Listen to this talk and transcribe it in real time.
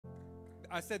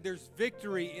I said there's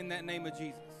victory in that name of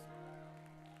Jesus.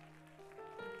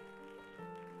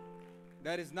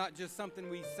 That is not just something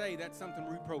we say, that's something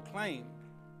we proclaim.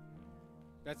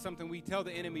 That's something we tell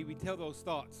the enemy, we tell those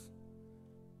thoughts.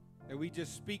 That we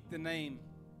just speak the name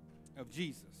of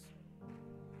Jesus.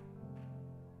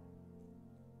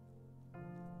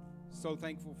 So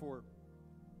thankful for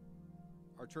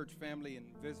our church family and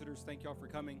visitors. Thank y'all for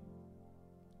coming.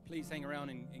 Please hang around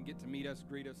and get to meet us,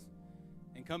 greet us.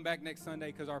 And come back next Sunday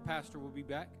because our pastor will be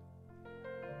back.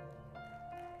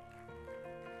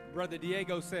 Brother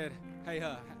Diego said, hey,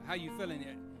 how you feeling?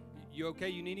 You okay?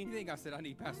 You need anything? I said, I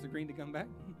need Pastor Green to come back.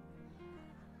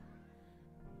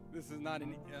 This is not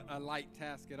a light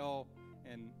task at all.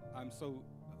 And I'm so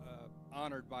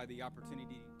honored by the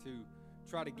opportunity to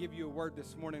try to give you a word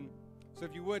this morning. So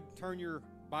if you would, turn your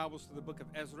Bibles to the book of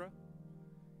Ezra.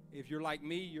 If you're like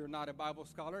me, you're not a Bible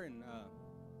scholar, and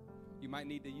you might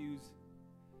need to use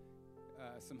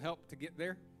some help to get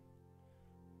there.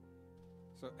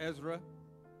 So Ezra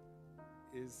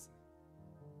is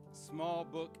a small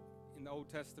book in the Old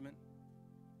Testament.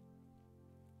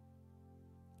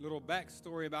 Little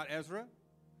backstory about Ezra.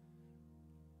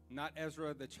 Not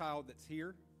Ezra, the child that's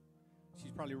here.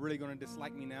 She's probably really going to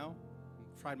dislike me now.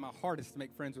 I've tried my hardest to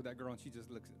make friends with that girl, and she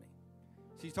just looks at me.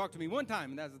 She's talked to me one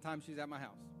time, and that's the time she's at my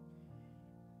house.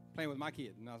 Playing with my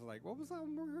kid. And I was like, what was that?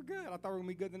 We were good. I thought we were going to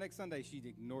be good the next Sunday. She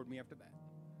ignored me after that. I was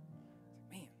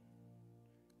like, man.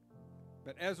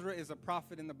 But Ezra is a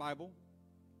prophet in the Bible.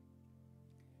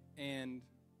 And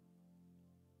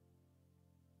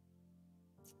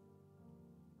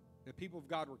the people of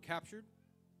God were captured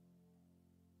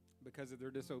because of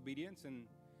their disobedience. And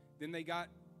then they got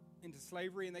into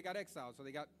slavery and they got exiled. So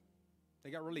they got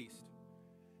released.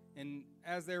 And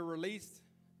as they're released,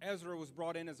 Ezra was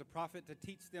brought in as a prophet to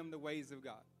teach them the ways of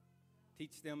God,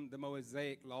 teach them the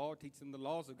Mosaic law, teach them the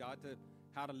laws of God, to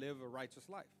how to live a righteous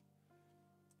life.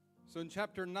 So in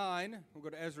chapter 9, we'll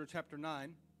go to Ezra chapter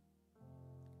 9.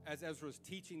 As Ezra is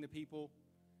teaching the people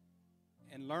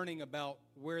and learning about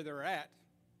where they're at,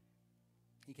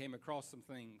 he came across some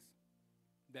things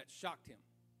that shocked him.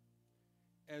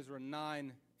 Ezra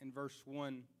 9 and verse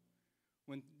 1,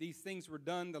 when these things were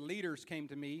done, the leaders came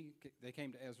to me, they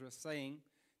came to Ezra, saying,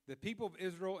 the people of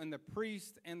Israel and the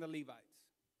priests and the Levites,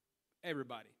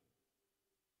 everybody,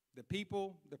 the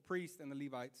people, the priests, and the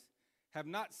Levites have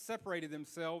not separated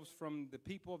themselves from the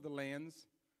people of the lands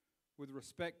with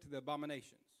respect to the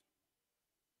abominations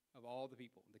of all the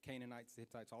people, the Canaanites, the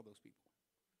Hittites, all those people.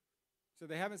 So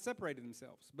they haven't separated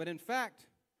themselves. But in fact,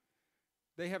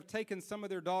 they have taken some of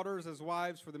their daughters as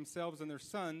wives for themselves and their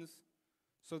sons,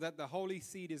 so that the holy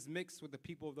seed is mixed with the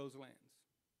people of those lands.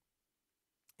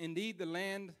 Indeed, the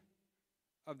land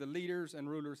of the leaders and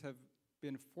rulers have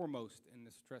been foremost in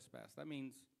this trespass. That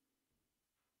means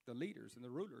the leaders and the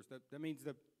rulers. That means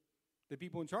the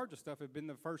people in charge of stuff have been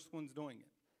the first ones doing it.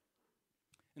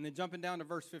 And then jumping down to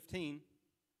verse 15.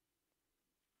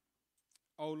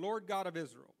 O Lord God of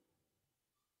Israel.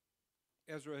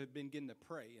 Ezra had been getting to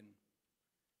pray, and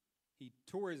he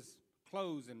tore his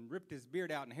clothes and ripped his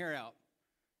beard out and hair out.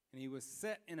 And he was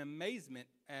set in amazement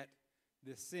at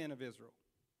the sin of Israel.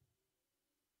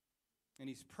 And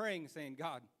he's praying, saying,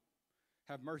 God,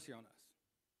 have mercy on us.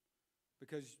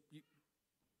 Because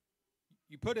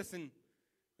you put us in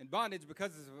bondage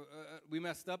because we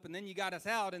messed up, and then you got us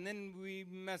out, and then we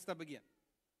messed up again.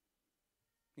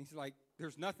 He's like,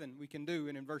 there's nothing we can do.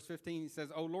 And in verse 15, he says,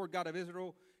 O Lord God of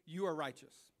Israel, you are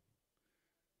righteous.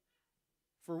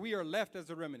 For we are left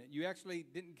as a remnant. You actually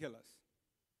didn't kill us.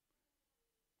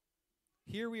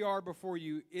 Here we are before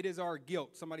you. It is our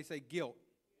guilt. Somebody say guilt.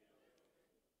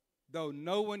 Though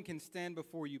no one can stand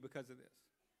before you because of this.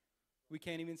 We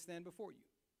can't even stand before you.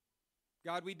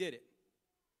 God, we did it.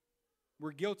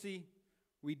 We're guilty.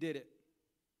 We did it.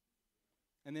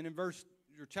 And then in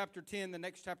chapter 10, the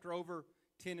next chapter over,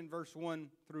 10 and verse 1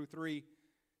 through 3.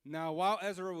 Now, while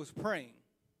Ezra was praying,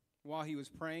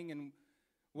 and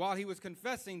while he was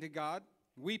confessing to God,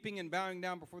 weeping and bowing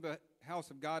down before the house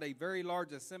of God, a very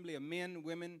large assembly of men,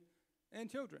 women, and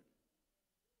children,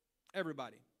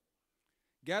 everybody,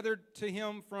 gathered to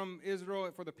him from Israel,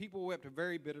 for the people wept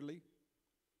very bitterly.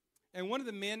 And one of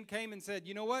the men came and said,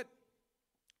 you know what?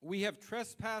 We have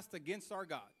trespassed against our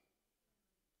God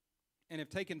and have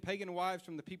taken pagan wives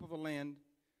from the people of the land.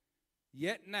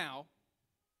 Yet now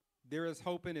there is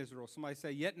hope in Israel. Somebody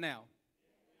say, yet now.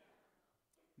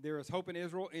 There is hope in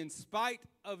Israel in spite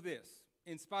of this.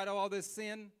 In spite of all this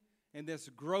sin and this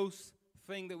gross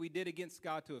thing that we did against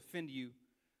God to offend you,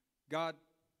 God,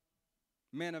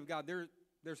 man of God,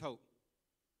 there's hope.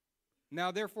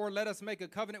 Now, therefore, let us make a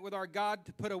covenant with our God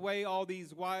to put away all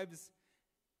these wives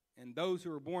and those who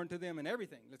were born to them and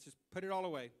everything. Let's just put it all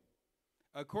away.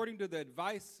 According to the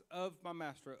advice of my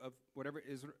master, of whatever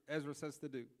Ezra says to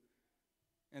do,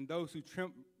 and those who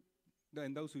tremble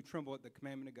at the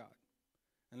commandment of God.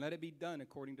 And let it be done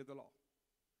according to the law.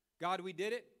 God, we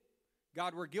did it.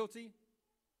 God, we're guilty.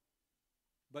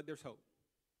 But there's hope.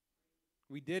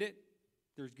 We did it.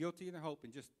 There's guilty and hope.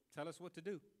 And just tell us what to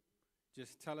do.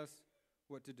 Just tell us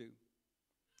what to do.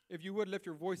 If you would, lift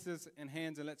your voices and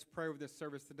hands and let's pray over this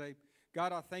service today.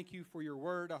 God, I thank you for your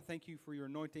word. I thank you for your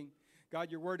anointing.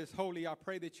 God, your word is holy. I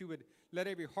pray that you would let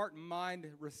every heart and mind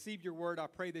receive your word. I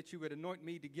pray that you would anoint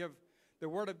me to give the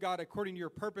word of God according to your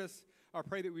purpose. I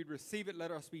pray that we'd receive it.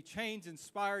 Let us be changed,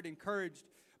 inspired, encouraged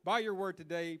by your word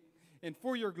today and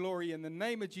for your glory. In the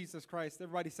name of Jesus Christ,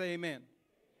 everybody say amen. Amen.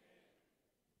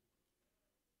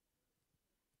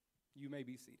 You may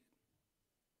be seated.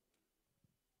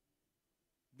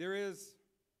 There is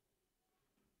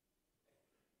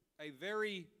a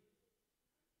very,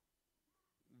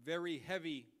 very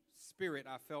heavy spirit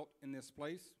I felt in this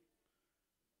place.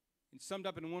 It's summed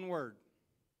up in one word: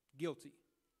 guilty.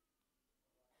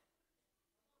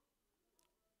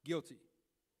 Guilty.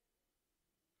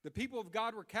 The people of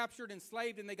God were captured,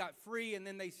 enslaved, and they got free, and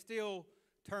then they still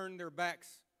turned their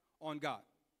backs on God.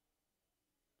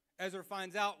 Ezra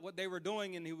finds out what they were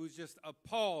doing, and he was just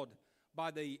appalled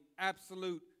by the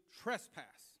absolute trespass.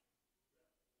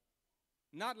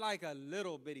 Not like a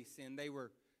little bitty sin. They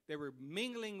were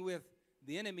mingling with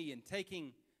the enemy and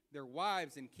taking their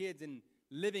wives and kids and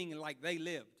living like they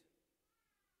lived,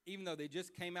 even though they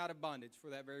just came out of bondage for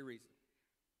that very reason.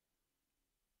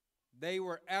 They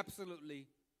were absolutely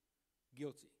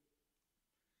guilty.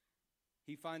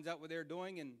 He finds out what they're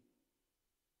doing, and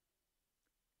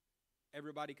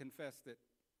everybody confessed that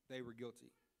they were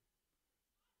guilty.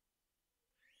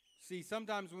 See,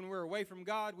 sometimes when we're away from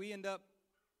God, we end up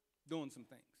doing some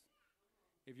things.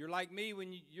 If you're like me,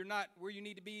 when you're not where you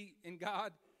need to be in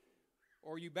God,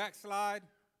 or you backslide,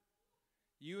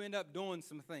 you end up doing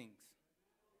some things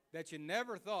that you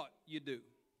never thought you'd do.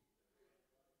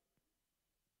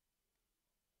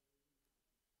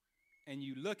 And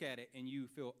you look at it and you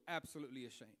feel absolutely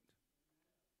ashamed.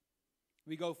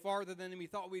 We go farther than we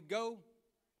thought we'd go,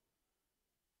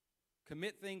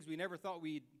 commit things we never thought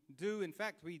we'd do. In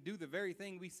fact, we do the very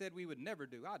thing we said we would never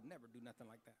do. I'd never do nothing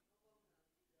like that.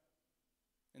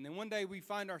 And then one day we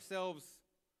find ourselves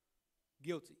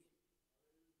guilty.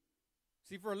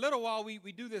 See, for a little while we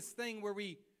do this thing where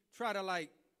we try to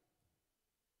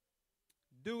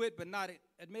do it but not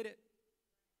admit it.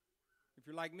 If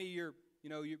you're like me, you're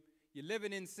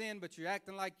living in sin, but you're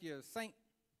acting like you're a saint.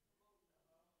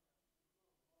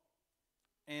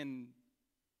 And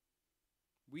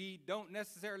we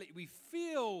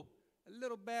feel a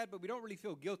little bad, but we don't really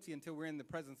feel guilty until we're in the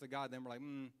presence of God. Then we're like,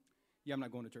 yeah, I'm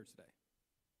not going to church today.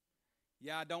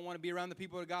 Yeah, I don't want to be around the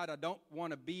people of God. I don't want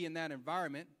to be in that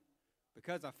environment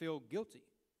because I feel guilty.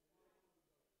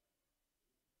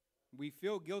 We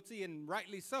feel guilty, and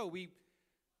rightly so. We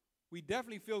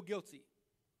definitely feel guilty.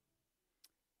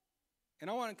 And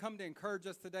I want to come to encourage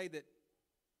us today that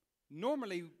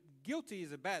normally guilty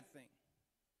is a bad thing.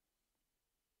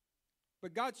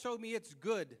 But God showed me it's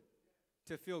good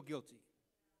to feel guilty.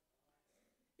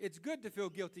 It's good to feel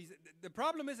guilty. The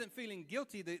problem isn't feeling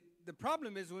guilty. The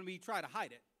problem is when we try to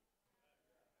hide it.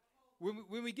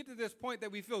 When we get to this point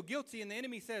that we feel guilty and the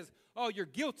enemy says, oh, you're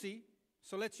guilty,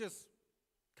 so let's just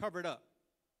cover it up.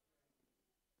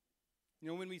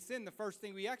 When we sin, the first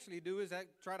thing we actually do is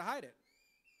try to hide it.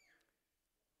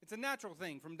 It's a natural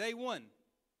thing from day one.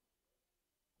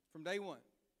 From day one.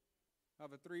 I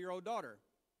have a 3-year-old daughter.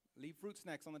 Leave fruit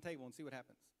snacks on the table and see what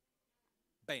happens.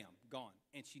 Bam, gone.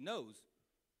 And she knows.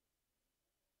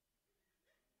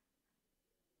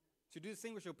 She'll do this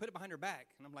thing where she'll put it behind her back.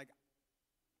 And I'm like,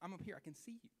 I'm up here. I can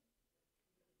see you.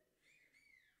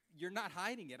 You're not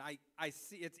hiding it. I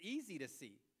see. It's easy to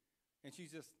see. And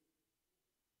she's just,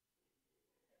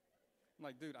 I'm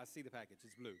like, dude, I see the package.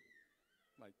 It's blue.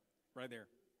 Like, right there.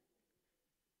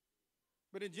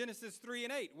 But in Genesis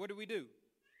 3:8, what do we do?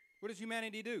 What does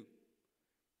humanity do?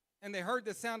 And they heard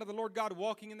the sound of the Lord God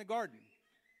walking in the garden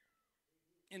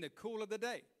in the cool of the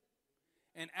day.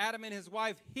 And Adam and his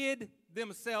wife hid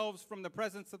themselves from the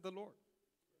presence of the Lord.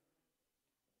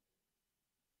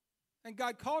 And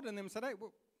God called on them and said, hey,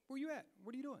 where are you at?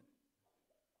 What are you doing?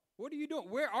 What are you doing?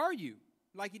 Where are you?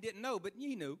 Like he didn't know, but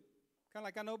he knew. Kind of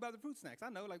like I know about the fruit snacks. I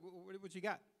know, like, what you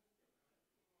got?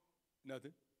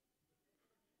 Nothing.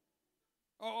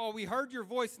 Oh, we heard your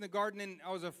voice in the garden, and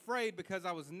I was afraid because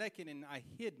I was naked, and I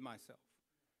hid myself.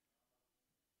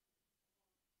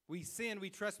 We sinned,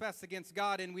 we trespassed against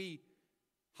God, and we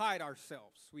hide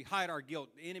ourselves. We hide our guilt.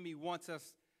 The enemy wants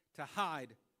us to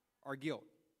hide our guilt.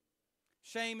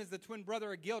 Shame is the twin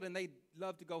brother of guilt, and they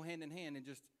love to go hand in hand and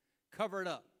just cover it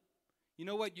up. You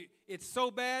know what? It's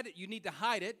so bad, you need to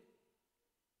hide it.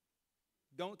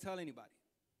 Don't tell anybody.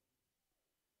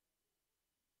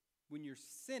 When you're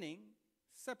sinning,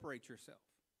 separate yourself.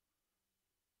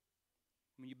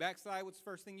 When you backslide, what's the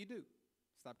first thing you do?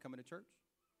 Stop coming to church.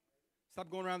 Stop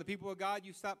going around the people of God.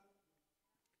 You stop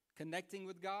connecting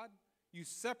with God. You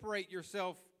separate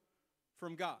yourself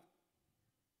from God.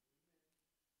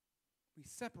 We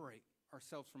separate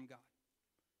ourselves from God.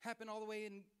 Happened all the way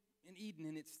in Eden,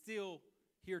 and it's still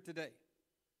here today.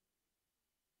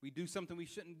 We do something we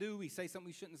shouldn't do. We say something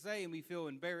we shouldn't say, and we feel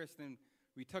embarrassed, and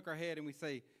we tuck our head, and we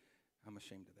say, I'm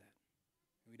ashamed of that.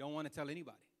 And we don't want to tell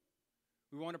anybody.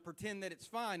 We want to pretend that it's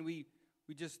fine. We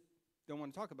just don't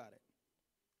want to talk about it.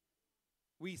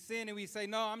 We sin, and we say,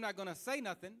 no, I'm not going to say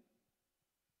nothing,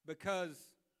 because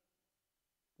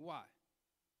why?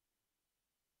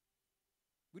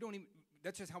 We don't even,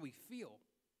 that's just how we feel.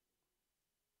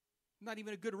 Not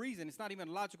even a good reason. It's not even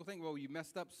a logical thing. Well, you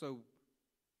messed up, so,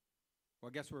 well,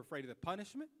 I guess we're afraid of the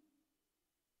punishment.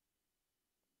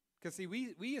 Because, see,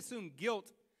 we assume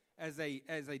guilt as a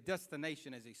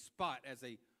destination, as a spot, as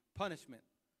a punishment.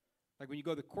 Like when you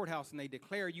go to the courthouse and they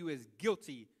declare you as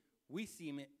guilty, we see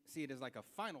it as like a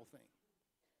final thing.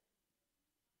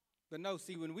 But no,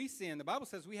 see, when we sin, the Bible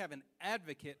says we have an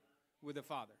advocate with the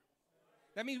Father.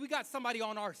 That means we got somebody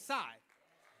on our side.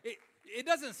 It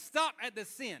doesn't stop at the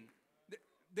sin.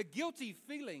 The guilty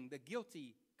feeling, the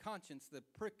guilty conscience, the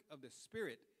prick of the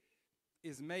Spirit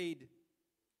is made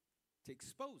to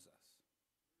expose us.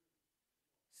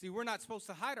 See, we're not supposed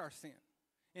to hide our sin.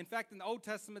 In fact, in the Old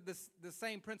Testament, the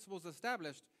same principle is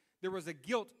established. There was a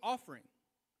guilt offering.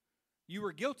 You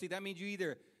were guilty. That means you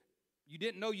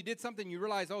didn't know you did something. You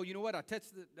realize, oh, you know what? I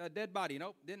touched a dead body.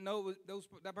 Nope, didn't know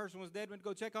that person was dead. Went to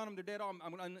go check on them. They're dead. Oh,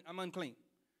 I'm unclean.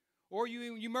 Or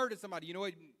you murdered somebody. You know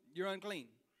what? You're unclean.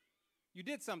 You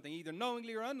did something, either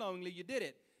knowingly or unknowingly. You did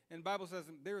it. And the Bible says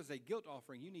there is a guilt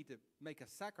offering. You need to make a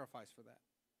sacrifice for that.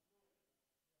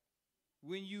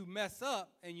 When you mess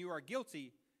up and you are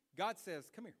guilty, God says,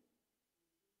 come here.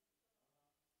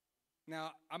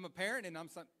 Now, I'm a parent, and I'm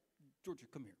saying, Georgia,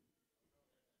 come here.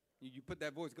 You put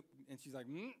that voice, and she's like,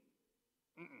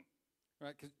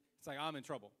 right? Because it's like, I'm in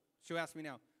trouble. She'll ask me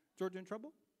now, Georgia in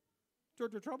trouble?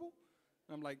 Georgia in trouble?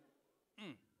 And I'm like,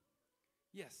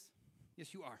 yes,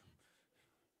 you are.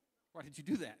 Why did you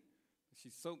do that?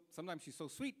 Sometimes she's so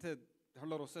sweet to her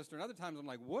little sister, and other times I'm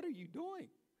like, what are you doing?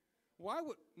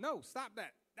 No, stop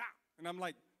that. And I'm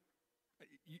like,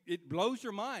 it blows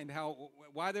your mind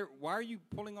why are you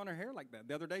pulling on her hair like that?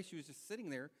 The other day she was just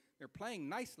sitting there, they're playing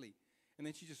nicely, and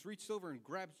then she just reached over and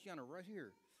grabs Gianna right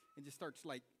here and just starts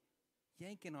like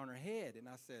yanking on her head. And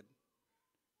I said,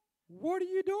 what are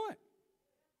you doing?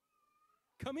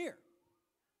 Come here.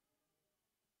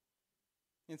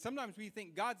 And sometimes we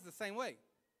think God's the same way.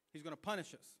 He's going to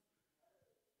punish us.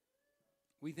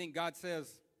 We think God says,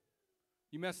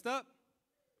 you messed up?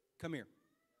 Come here.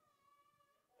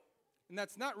 And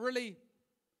that's not really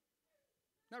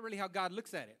how God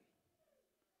looks at it.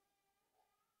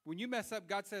 When you mess up,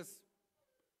 God says,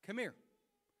 come here.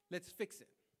 Let's fix it.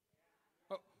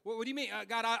 Oh, what do you mean?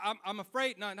 God, I'm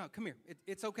afraid. No, come here.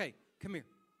 It's okay. Come here.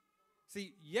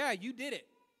 See, yeah, you did it.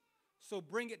 So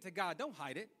bring it to God. Don't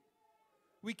hide it.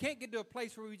 We can't get to a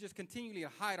place where we just continually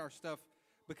hide our stuff,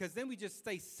 because then we just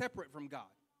stay separate from God.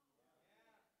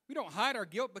 We don't hide our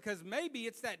guilt because maybe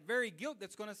it's that very guilt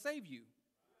that's going to save you.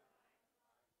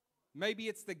 Maybe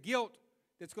it's the guilt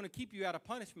that's going to keep you out of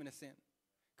punishment of sin.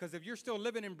 Because if you're still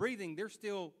living and breathing, there's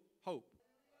still hope.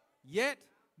 Yet,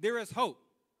 there is hope.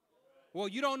 Well,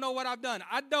 you don't know what I've done.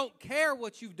 I don't care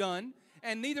what you've done,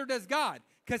 and neither does God,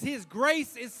 because His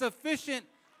grace is sufficient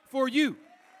for you.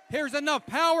 There's enough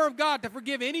power of God to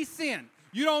forgive any sin.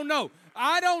 You don't know.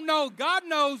 I don't know. God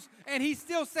knows, and He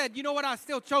still said, you know what? I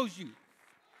still chose you.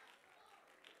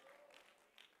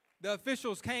 The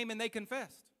officials came and they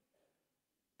confessed.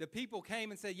 The people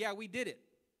came and said, yeah, we did it.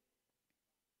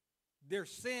 Their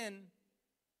sin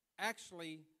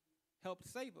actually helped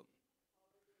save them.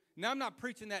 Now, I'm not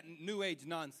preaching that New Age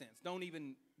nonsense. Don't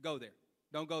even go there.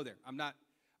 Don't go there. I'm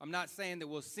not saying that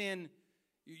we'll sin.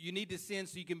 You need to sin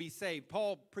so you can be saved.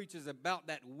 Paul preaches about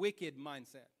that wicked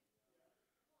mindset.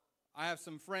 I have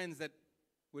some friends that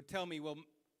would tell me, well,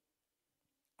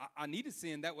 I need to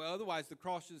sin that way. Otherwise, the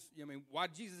cross is, why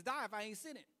did Jesus die if I ain't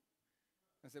sinning?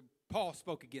 I said, Paul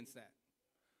spoke against that.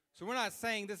 So we're not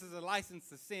saying this is a license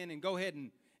to sin and go ahead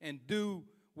and do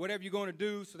whatever you're going to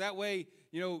do. So that way,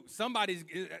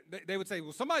 they would say,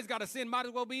 well, somebody's got to sin, might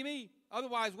as well be me.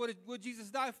 Otherwise, what would Jesus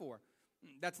die for?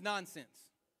 That's nonsense.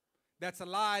 That's a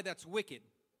lie. That's wicked.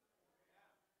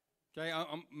 Okay,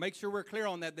 make sure we're clear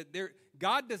on that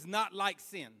God does not like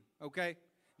sin, okay?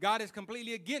 God is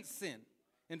completely against sin.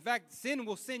 In fact, sin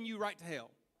will send you right to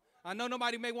hell. I know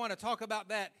nobody may want to talk about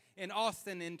that in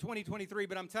Austin in 2023,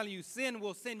 but I'm telling you, sin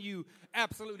will send you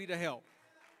absolutely to hell.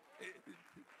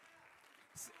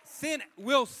 Sin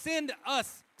will send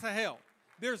us to hell.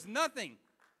 There's nothing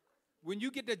when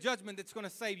you get to judgment that's going to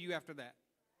save you after that.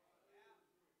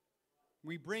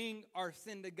 We bring our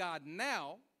sin to God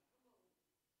now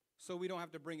so we don't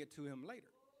have to bring it to him later.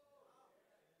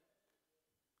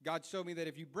 God showed me that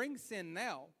if you bring sin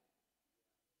now,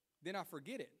 then I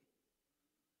forget it.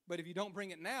 But if you don't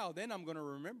bring it now, then I'm going to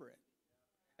remember it.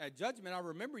 At judgment, I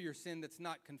remember your sin that's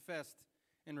not confessed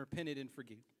and repented and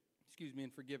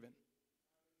forgiven.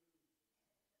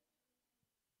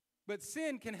 But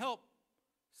sin can help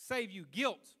save you.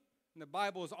 Guilt in the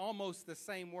Bible is almost the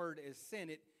same word as sin.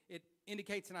 It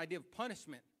indicates an idea of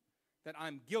punishment, that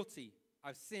I'm guilty,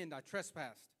 I've sinned, I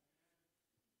trespassed.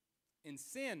 In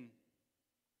sin,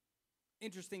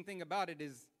 interesting thing about it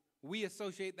is we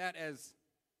associate that as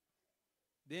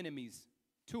the enemy's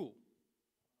tool.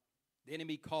 The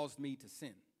enemy caused me to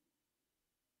sin.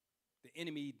 The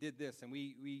enemy did this, and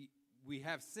we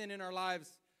have sin in our lives,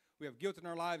 we have guilt in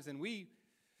our lives, and we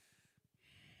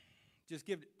just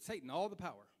give Satan all the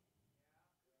power.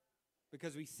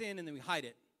 Because we sin and then we hide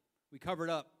it. We cover it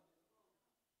up.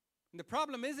 And the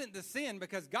problem isn't the sin,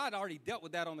 because God already dealt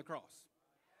with that on the cross.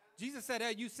 Jesus said,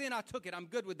 hey, you sin, I took it. I'm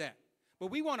good with that. But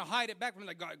we want to hide it back from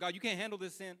like, God, you can't handle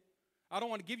this sin. I don't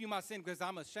want to give you my sin because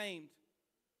I'm ashamed.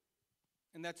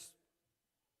 And that's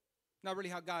not really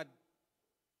how God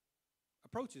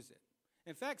approaches it.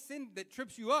 In fact, sin that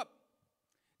trips you up,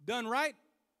 done right,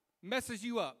 messes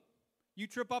you up. You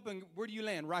trip up, and where do you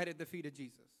land? Right at the feet of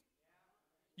Jesus.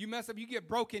 You mess up, you get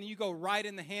broken, and you go right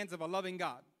in the hands of a loving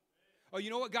God. Oh, you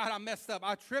know what, God, I messed up.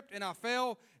 I tripped and I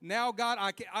fell. Now, God,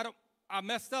 I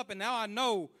messed up, and now I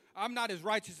know I'm not as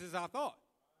righteous as I thought.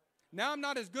 Now I'm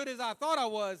not as good as I thought I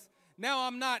was. Now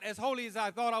I'm not as holy as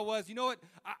I thought I was. You know what?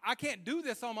 I can't do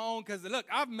this on my own because, look,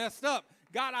 I've messed up.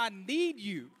 God, I need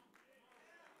you.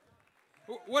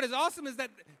 What is awesome is that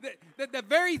the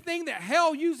very thing that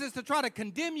hell uses to try to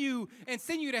condemn you and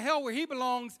send you to hell where he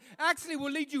belongs actually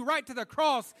will lead you right to the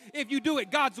cross if you do it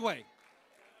God's way.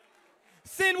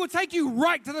 Sin will take you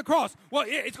right to the cross. Well,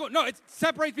 it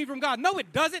separates me from God. No,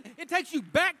 it doesn't. It takes you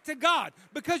back to God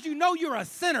because you know you're a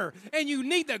sinner and you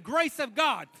need the grace of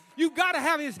God. You've got to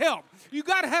have his help. You've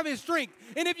got to have his strength.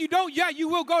 And if you don't, you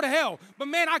will go to hell. But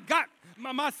man,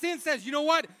 my sin says, you know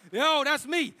what? No, that's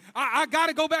me. I got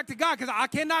to go back to God because I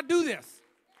cannot do this.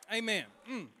 Amen.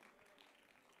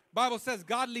 Bible says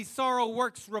godly sorrow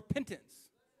works repentance.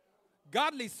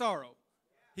 Godly sorrow.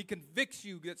 He convicts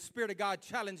you. The Spirit of God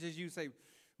challenges you. Say,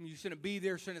 you shouldn't be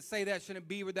there, shouldn't say that, shouldn't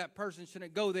be with that person,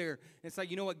 shouldn't go there. And say,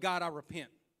 you know what, God, I repent.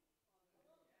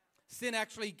 Sin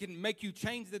actually can make you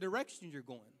change the direction you're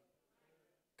going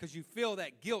because you feel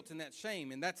that guilt and that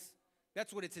shame, and that's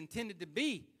what it's intended to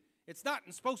be. It's not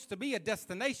supposed to be a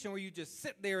destination where you just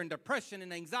sit there in depression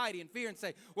and anxiety and fear and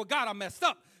say, well, God, I messed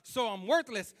up, so I'm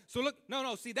worthless. So look,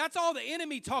 no, see, that's all the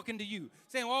enemy talking to you,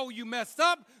 saying, oh, you messed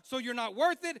up, so you're not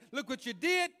worth it. Look what you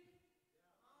did.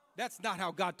 That's not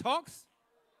how God talks.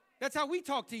 That's how we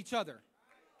talk to each other.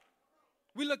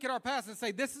 We look at our past and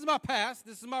say, this is my past,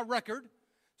 this is my record,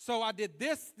 so I did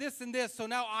this, this, and this, so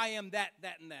now I am that,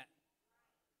 and that.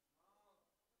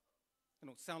 It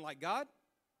don't sound like God.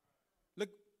 Look,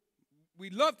 we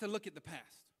love to look at the past.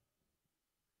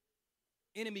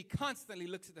 Enemy constantly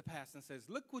looks at the past and says,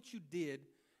 look what you did,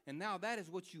 and now that is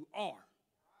what you are.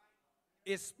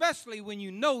 Especially when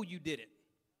you know you did it.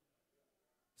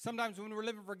 Sometimes when we're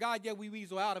living for God, we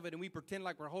weasel out of it and we pretend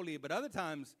like we're holy. But other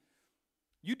times,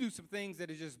 you do some things that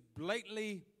is just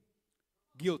blatantly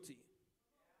guilty.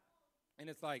 And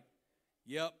it's like,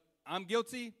 yep, I'm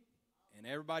guilty, and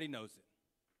everybody knows it.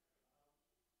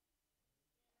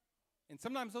 And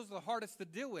sometimes those are the hardest to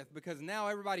deal with because now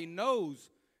everybody knows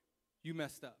you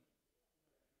messed up.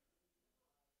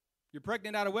 You're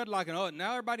pregnant out of wedlock, and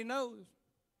now everybody knows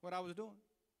what I was doing.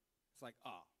 It's like,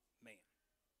 oh, man.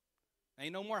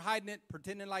 Ain't no more hiding it,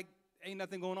 pretending like ain't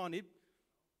nothing going on.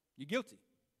 You're guilty.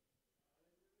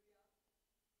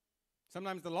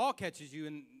 Sometimes the law catches you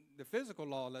in the physical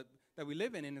law that we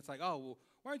live in, and it's like, oh, well,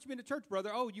 why aren't you been to church, brother?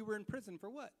 Oh, you were in prison for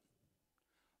what?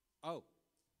 Oh.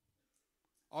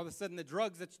 All of a sudden, the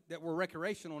drugs that were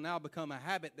recreational now become a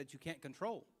habit that you can't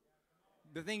control.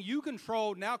 The thing you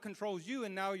controlled now controls you,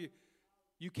 and now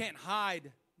You can't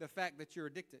hide the fact that you're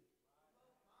addicted.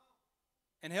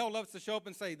 And hell loves to show up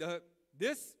and say,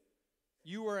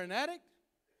 you were an addict,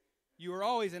 you were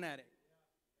always an addict.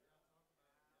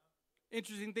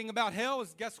 Interesting thing about hell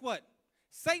is, guess what?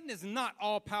 Satan is not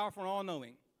all-powerful and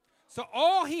all-knowing. So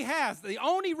all he has, the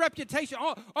only reputation,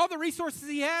 all the resources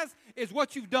he has is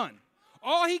what you've done.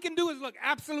 All he can do is look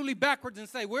absolutely backwards and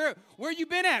say, where you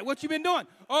been at? What you been doing?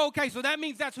 Oh, okay, so that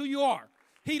means that's who you are.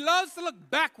 He loves to look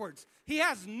backwards. He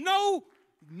has no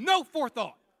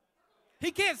forethought.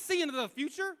 He can't see into the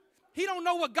future. He don't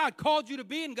know what God called you to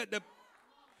be. And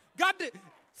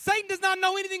Satan does not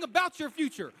know anything about your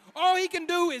future. All he can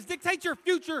do is dictate your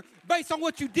future based on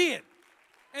what you did.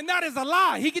 And that is a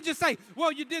lie. He could just say,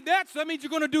 well, you did that, so that means you're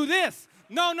going to do this.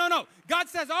 No. God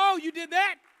says, oh, you did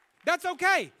that? That's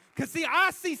okay. Because, see,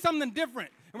 I see something different.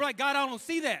 And we're like, God, I don't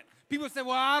see that. People say,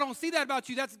 well, I don't see that about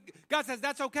you. God says,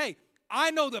 that's okay.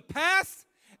 I know the past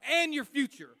and your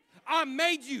future. I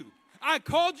made you. I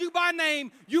called you by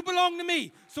name. You belong to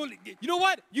me. So, you know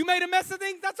what? You made a mess of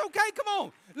things? That's okay. Come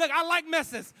on. Look, I like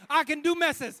messes. I can do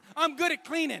messes. I'm good at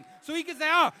cleaning. So he can say,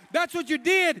 oh, that's what you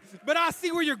did, but I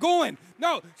see where you're going.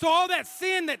 No. So all that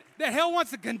sin that hell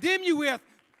wants to condemn you with,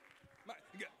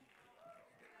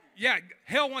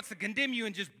 hell wants to condemn you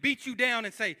and just beat you down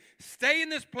and say, stay in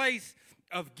this place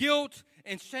of guilt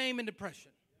and shame and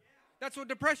depression. That's what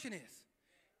depression is.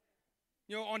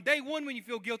 You know, on day one when you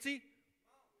feel guilty,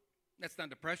 that's not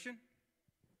depression.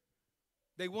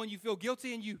 Day one, you feel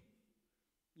guilty and you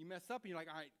mess up and you're like,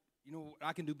 all right, you know what,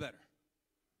 I can do better.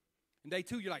 And day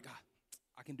two, you're like,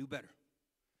 I can do better.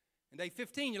 And day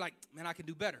 15, you're like, man, I can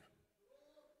do better.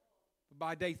 But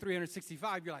by day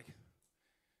 365, you're like,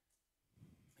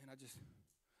 man, I'm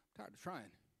tired of trying.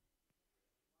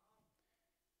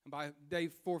 And by day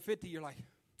 450, you're like,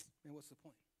 man, what's the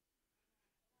point?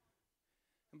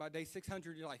 And by day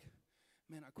 600, you're like,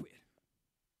 man, I quit.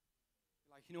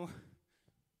 Like, you know,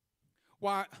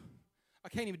 why I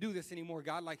can't even do this anymore,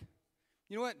 God. Like,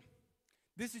 you know what?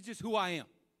 This is just who I am.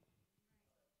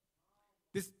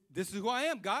 This is who I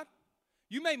am, God.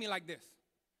 You made me like this.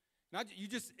 Now you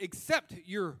just accept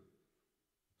your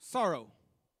sorrow.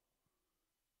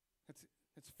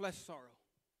 It's flesh sorrow.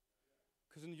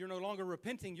 Because you're no longer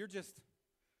repenting. You're just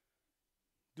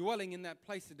dwelling in that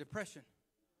place of depression.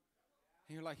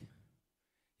 And you're like,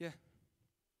 yeah,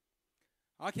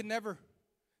 I can never.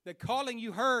 That calling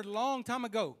you heard a long time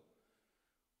ago,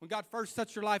 when God first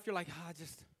touched your life, you're like,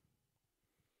 it's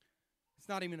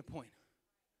not even a point.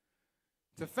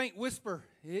 It's a faint whisper,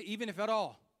 even if at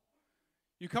all.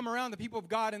 You come around the people of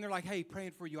God and they're like, hey,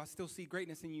 praying for you. I still see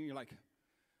greatness in you. You're like,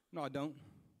 no, I don't.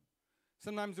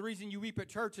 Sometimes the reason you weep at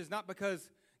church is not because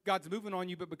God's moving on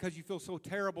you, but because you feel so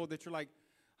terrible that you're like,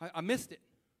 I missed it.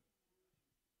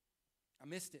 I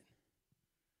missed it.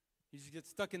 You just get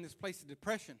stuck in this place of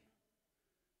depression,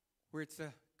 where it's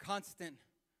a constant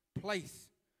place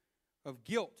of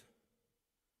guilt.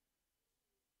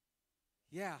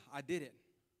 Yeah, I did it.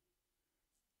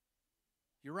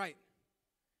 You're right.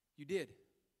 You did.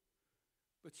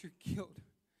 But your guilt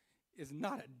is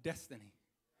not a destiny.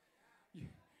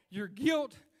 Your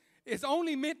guilt is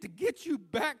only meant to get you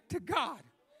back to God.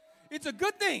 It's a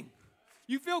good thing.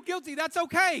 You feel guilty. That's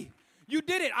okay. You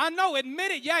did it. I know.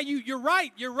 Admit it. Yeah, you're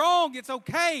right. You're wrong. It's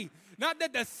okay. Not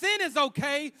that the sin is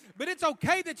okay, but it's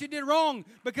okay that you did wrong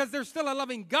because there's still a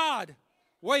loving God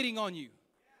waiting on you.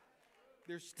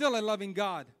 There's still a loving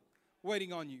God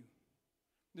waiting on you.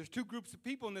 There's two groups of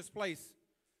people in this place.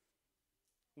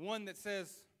 One that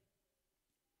says,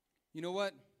 you know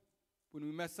what? When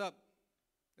we mess up,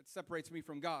 it separates me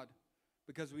from God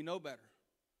because we know better.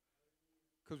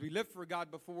 Because we lived for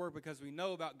God before, because we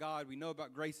know about God, we know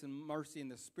about grace and mercy and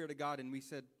the Spirit of God, and we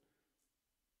said,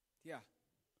 yeah,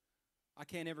 I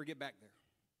can't ever get back there.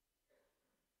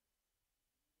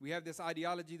 We have this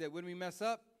ideology that when we mess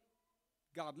up,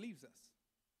 God leaves us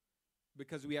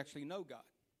because we actually know God.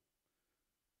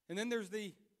 And then there's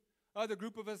the other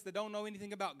group of us that don't know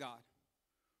anything about God.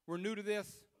 We're new to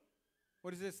this.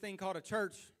 What is this thing called a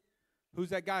church? Who's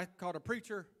that guy called a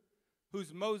preacher?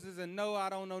 Who's Moses? And no, I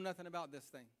don't know nothing about this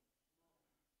thing.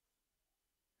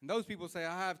 And those people say,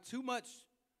 I have too much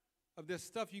of this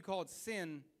stuff you called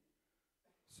sin,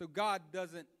 so God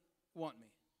doesn't want me.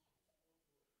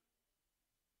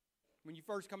 When you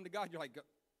first come to God, you're like,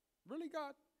 really,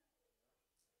 God?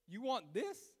 You want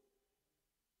this?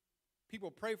 People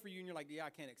pray for you, and you're like, yeah, I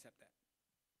can't accept that.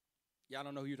 Yeah, I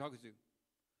don't know who you're talking to.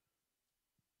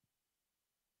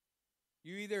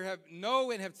 You either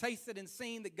know and have tasted and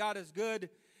seen that God is good,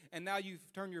 and now you've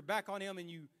turned your back on him, and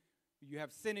you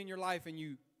have sin in your life, and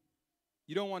you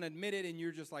don't want to admit it, and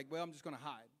you're just like, well, I'm just going to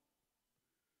hide.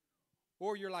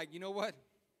 Or you're like, you know what?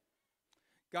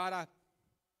 God,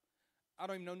 I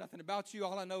don't even know nothing about you.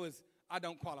 All I know is I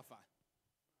don't qualify.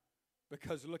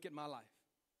 Because look at my life.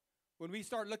 When we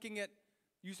start looking at,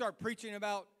 you start preaching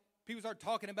about, people start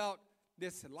talking about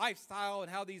this lifestyle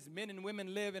and how these men and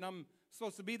women live, and I'm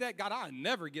supposed to be that. God, I'll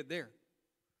never get there.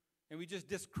 And we just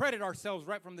discredit ourselves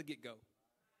right from the get-go.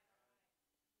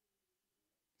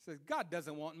 Says, God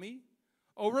doesn't want me.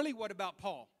 Oh, really? What about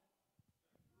Paul?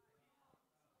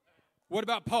 What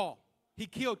about Paul? He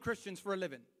killed Christians for a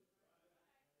living.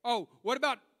 Oh, what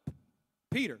about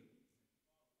Peter?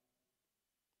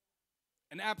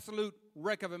 An absolute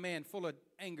wreck of a man, full of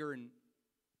anger and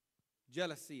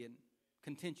jealousy and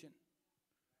contention.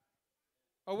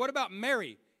 Oh, what about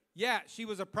Mary? Yeah, she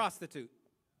was a prostitute.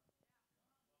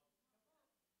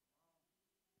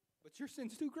 But your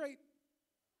sin's too great.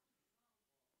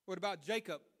 What about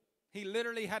Jacob? He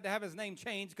literally had to have his name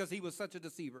changed because he was such a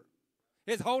deceiver.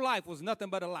 His whole life was nothing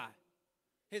but a lie.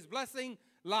 His blessing,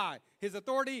 lie. His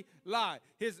authority, lie.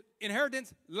 His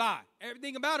inheritance, lie.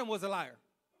 Everything about him was a liar.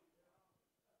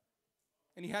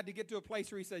 And he had to get to a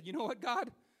place where he said, you know what, God?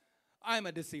 I am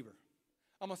a deceiver.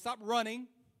 I'm going to stop running,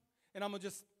 and I'm going to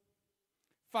just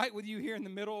fight with you here in the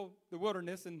middle of the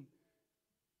wilderness. And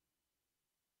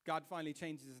God finally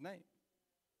changes his name.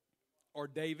 Or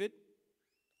David,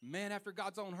 man after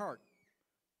God's own heart.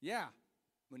 Yeah,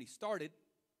 when he started.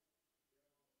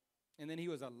 And then he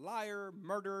was a liar,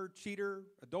 murderer, cheater,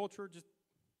 adulterer. Just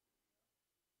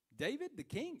David, the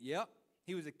king? Yep.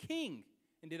 He was a king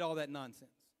and did all that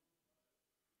nonsense.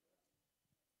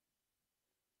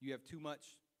 You have too much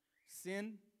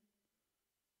sin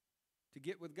to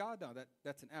get with God? No,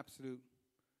 that's an absolute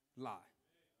lie.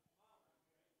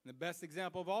 And the best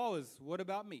example of all is, what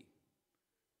about me?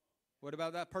 What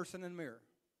about that person in the mirror?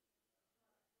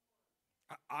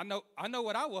 I know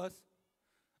what I was.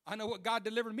 I know what God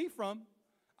delivered me from.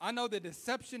 I know the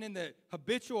deception and the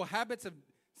habitual habits of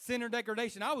sin or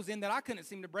degradation I was in that I couldn't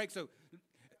seem to break. So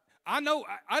I know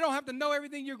I don't have to know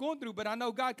everything you're going through, but I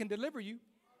know God can deliver you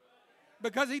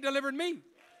because he delivered me.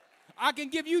 I can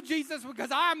give you Jesus because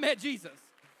I met Jesus.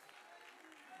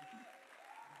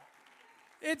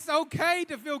 It's okay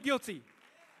to feel guilty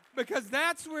because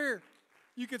that's where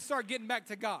you can start getting back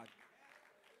to God.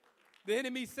 The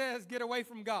enemy says, get away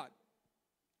from God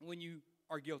when you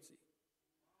are guilty.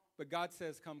 But God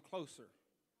says, come closer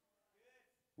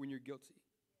when you're guilty.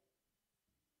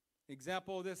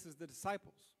 Example of this is the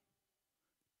disciples.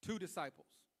 2 disciples.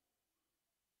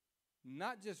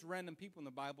 Not just random people in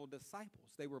the Bible, disciples.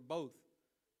 They were both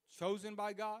chosen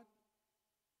by God,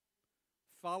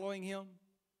 following him,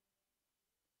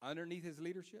 underneath his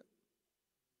leadership,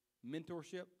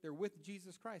 mentorship. They're with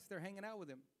Jesus Christ. They're hanging out with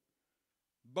him.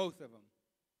 Both of them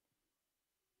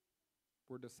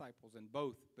were disciples, and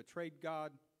both betrayed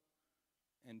God,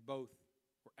 and both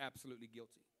were absolutely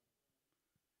guilty.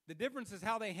 The difference is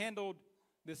how they handled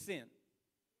the sin.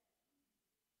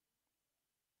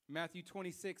 Matthew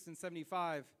 26 and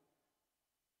 75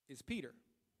 is Peter.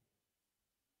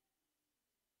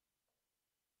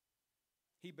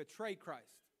 He betrayed Christ.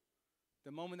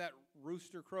 The moment that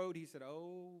rooster crowed, he said,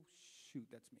 oh, shoot,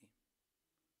 that's me.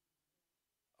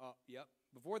 Yep.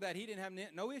 Before that, he didn't have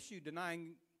no issue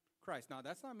denying Christ. No,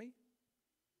 that's not me.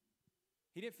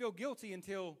 He didn't feel guilty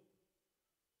until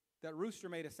that rooster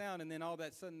made a sound, and then all of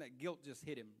a sudden that guilt just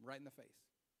hit him right in the face.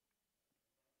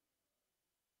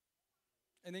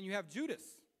 And then you have Judas.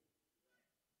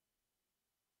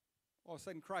 All of a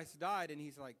sudden Christ died, and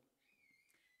he's like,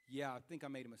 yeah, I think I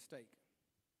made a mistake.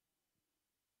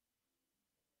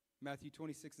 Matthew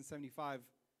 26 and 75,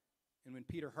 and when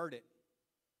Peter heard it,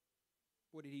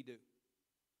 what did he do?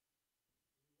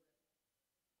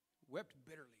 Wept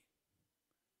bitterly.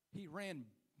 He ran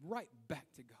right back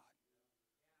to God.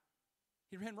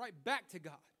 He ran right back to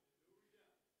God.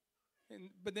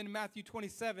 But then in Matthew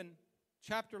 27,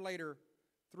 chapter later,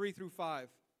 3 through 5,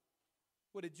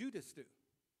 what did Judas do?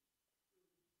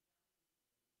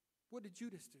 What did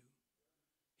Judas do?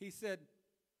 He said,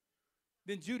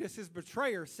 then Judas, his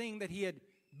betrayer, seeing that he had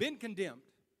been condemned.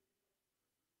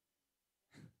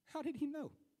 How did he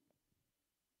know?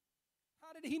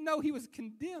 How did he know he was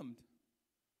condemned?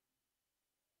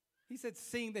 He said,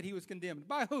 seeing that he was condemned.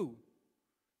 By who?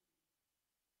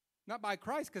 Not by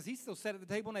Christ, because he still sat at the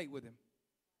table and ate with him.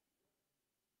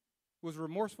 Was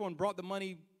remorseful and brought the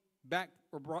money back,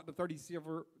 or brought the 30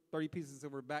 pieces of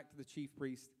silver back to the chief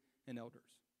priests and elders.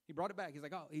 He brought it back. He's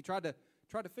like, oh, he tried to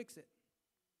fix it.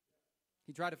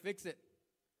 He tried to fix it.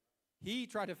 He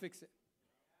tried to fix it.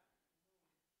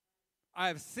 I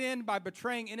have sinned by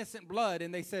betraying innocent blood.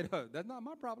 And they said, oh, that's not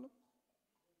my problem.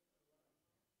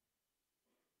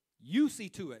 You see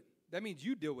to it That means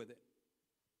you deal with it.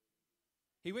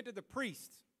 He went to the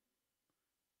priest.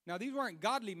 Now, these weren't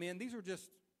godly men. These were just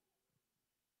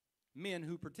men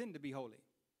who pretend to be holy.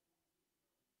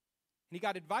 And he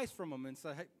got advice from them and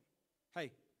said,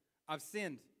 hey, I've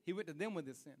sinned. He went to them with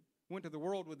his sin. Went to the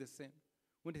world with his sin.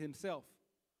 Went to himself.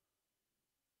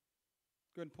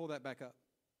 Go ahead and pull that back up.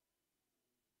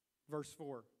 Verse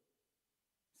 4.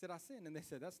 He said, I sinned. And they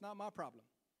said, that's not my problem.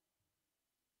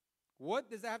 What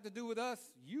does that have to do with us?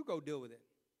 You go deal with it.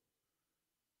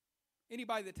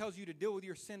 Anybody that tells you to deal with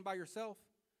your sin by yourself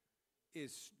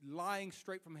is lying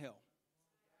straight from hell.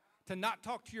 To not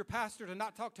talk to your pastor, to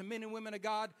not talk to men and women of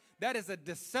God, that is a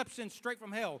deception straight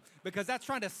from hell, because that's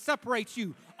trying to separate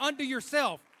you unto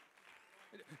yourself.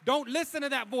 Don't listen to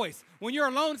that voice. When you're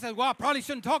alone, say, well, I probably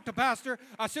shouldn't talk to pastor.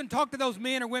 I shouldn't talk to those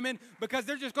men or women because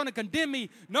they're just going to condemn me.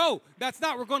 No, that's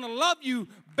not. We're going to love you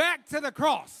back to the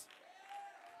cross.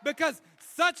 Because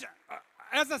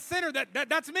as a sinner,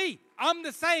 that's me. I'm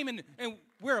the same, and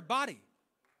we're a body.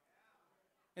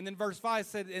 And then verse 5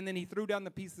 said, and then he threw down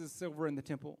the pieces of silver in the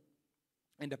temple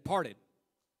and departed.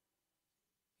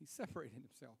 He separated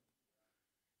himself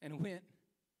and went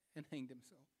and hanged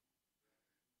himself.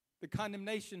 The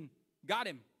condemnation got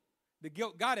him. The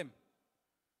guilt got him.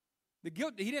 He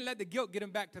didn't let the guilt get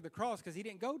him back to the cross because he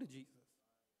didn't go to Jesus.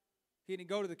 He didn't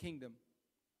go to the kingdom.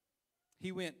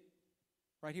 He went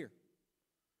right here.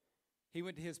 He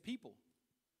went to his people.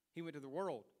 He went to the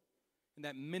world. And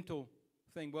that mental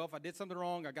thing, well, if I did something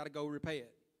wrong, I got to go repay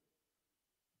it.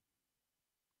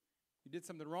 You did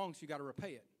something wrong, so you got to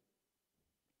repay it.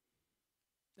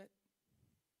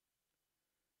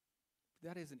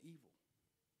 That isn't evil.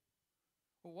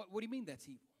 Well, what do you mean that's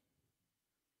evil?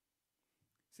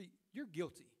 See, you're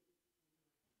guilty.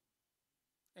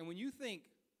 And when you think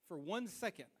for 1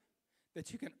 second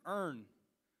that you can earn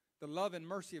the love and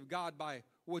mercy of God by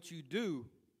what you do,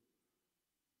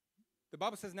 the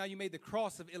Bible says now you made the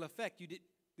cross of ill effect.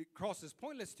 The cross is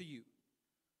pointless to you.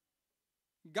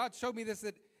 God showed me this,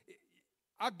 that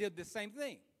I did the same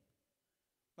thing.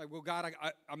 Like, well, God,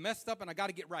 I messed up and I got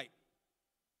to get right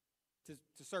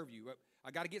to serve you. I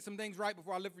got to get some things right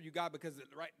before I live for you, God, because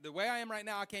the way I am right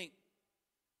now, I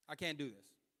can't do this.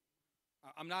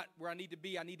 I'm not where I need to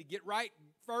be. I need to get right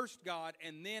first, God,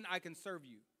 and then I can serve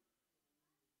you.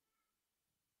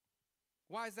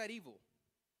 Why is that evil?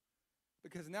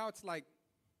 Because now it's like,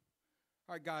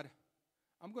 all right, God,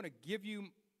 I'm going to give you,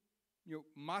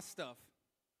 my stuff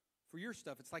for your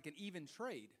stuff. It's like an even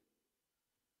trade.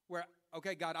 Where,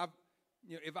 okay, God,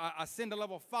 if I send to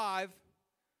level 5,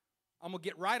 I'm going to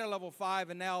get right at level 5,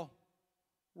 and now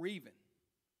we're even.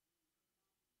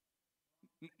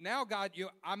 Now, God,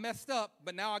 I messed up,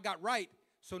 but now I got right,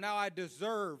 so now I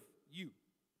deserve you.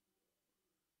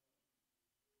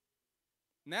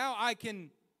 Now I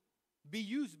can be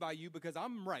used by you because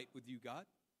I'm right with you, God.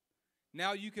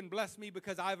 Now you can bless me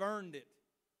because I've earned it,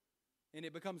 and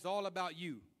it becomes all about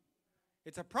you.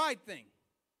 It's a pride thing.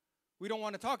 We don't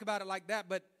want to talk about it like that,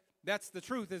 but that's the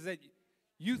truth, is that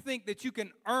you think that you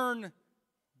can earn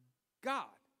God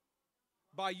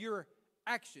by your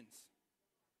actions.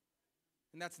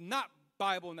 And that's not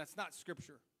Bible, and that's not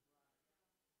Scripture.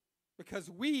 Because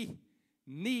we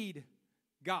need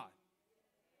God.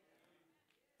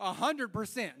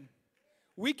 100%.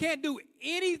 We can't do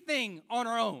anything on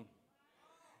our own.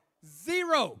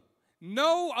 Zero.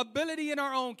 No ability in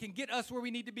our own can get us where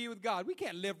we need to be with God. We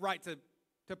can't live right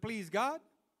to please God.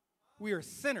 We are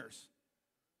sinners.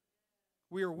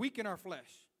 We are weak in our flesh.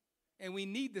 And we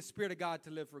need the Spirit of God to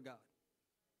live for God.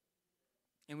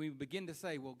 And we begin to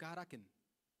say, well, God, I can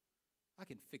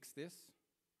fix this.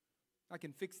 I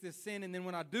can fix this sin. And then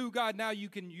when I do, God, now you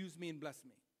can use me and bless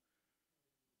me.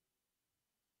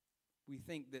 We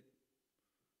think that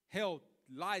hell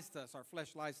lies to us, our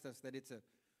flesh lies to us, that it's an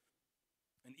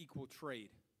equal trade.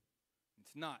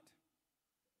 It's not.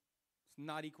 It's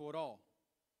not equal at all.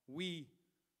 We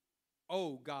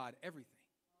owe God everything.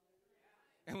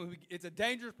 And it's a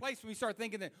dangerous place when we start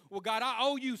thinking that, well, God, I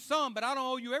owe you some, but I don't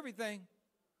owe you everything.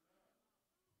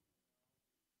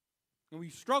 And we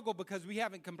struggle because we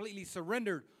haven't completely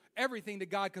surrendered everything to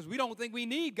God, because we don't think we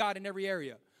need God in every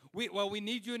area. We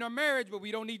need you in our marriage, but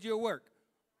we don't need you at work.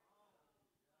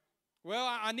 Well,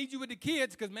 I need you with the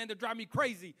kids because, man, they drive me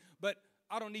crazy. But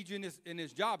I don't need you in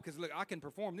this job because, look, I can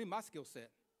perform in my skill set.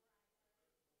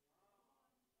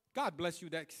 God bless you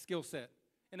with that skill set.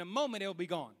 In a moment, it'll be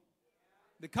gone.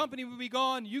 The company will be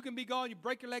gone. You can be gone. You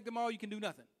break your leg tomorrow, you can do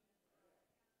nothing.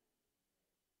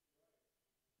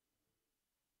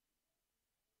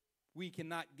 We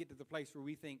cannot get to the place where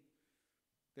we think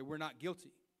that we're not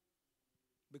guilty,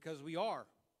 because we are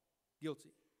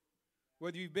guilty.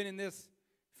 Whether you've been in this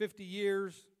 50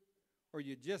 years, or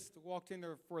you just walked in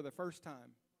there for the first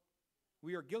time,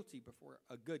 we are guilty before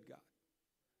a good God.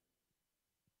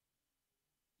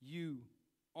 You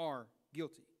are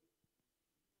guilty.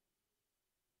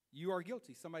 You are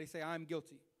guilty. Somebody say, I'm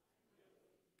guilty.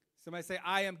 Somebody say,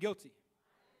 I am guilty.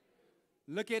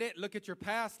 Look at it. Look at your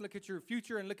past. Look at your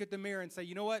future. And look at the mirror and say,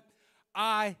 you know what?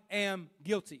 I am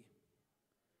guilty.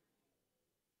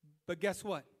 But guess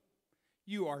what?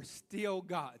 You are still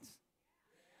God's.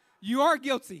 You are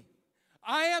guilty.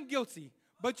 I am guilty.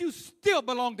 But you still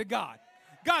belong to God.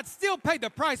 God still paid the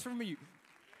price for me.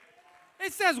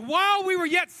 It says, while we were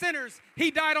yet sinners, he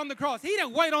died on the cross. He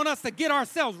didn't wait on us to get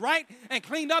ourselves right and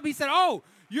cleaned up. He said, oh,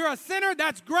 you're a sinner?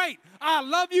 That's great. I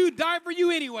love you, die for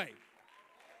you anyway.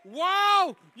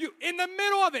 Wow, you in the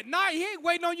middle of it. He ain't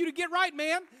waiting on you to get right,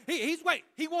 man. He's waiting.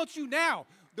 He wants you now.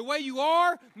 The way you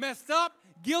are, messed up,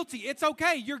 guilty. It's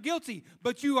okay, you're guilty,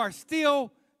 but you are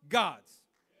still God's.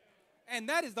 And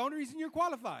that is the only reason you're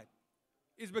qualified,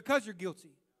 is because you're guilty.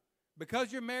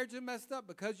 Because your marriage is messed up,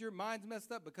 because your mind's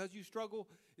messed up, because you struggle.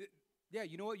 Yeah,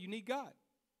 you know what? You need God.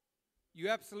 You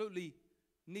absolutely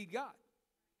need God.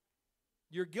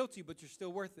 You're guilty, but you're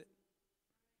still worth it.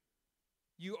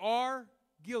 You are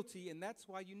guilty, and that's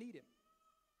why you need him.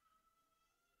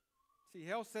 See,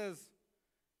 hell says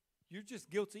you're just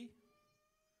guilty,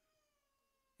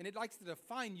 and it likes to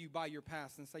define you by your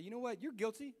past and say, you know what? You're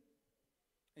guilty,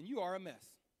 and you are a mess.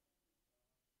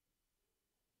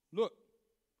 Look.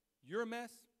 You're a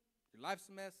mess. Your life's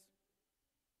a mess.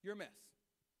 You're a mess.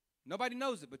 Nobody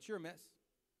knows it, but you're a mess.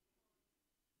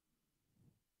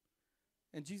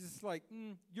 And Jesus is like,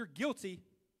 you're guilty,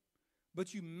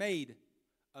 but you made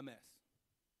a mess.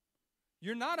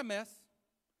 You're not a mess.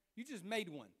 You just made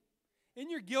one.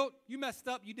 In your guilt, you messed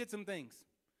up. You did some things.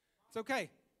 It's okay.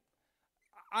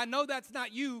 I know that's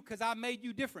not you because I made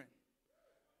you different.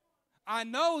 I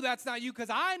know that's not you because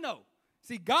I know.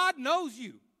 See, God knows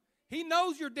you. He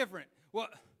knows you're different. Well,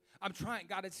 I'm trying.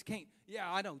 God, I just can't. Yeah,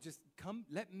 I know. Just come.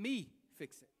 Let me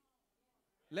fix it.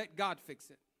 Let God fix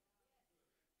it.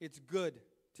 It's good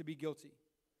to be guilty.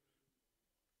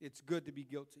 It's good to be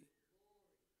guilty.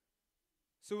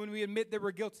 So when we admit that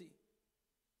we're guilty,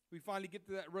 we finally get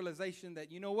to that realization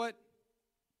that, you know what?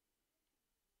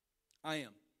 I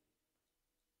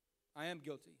am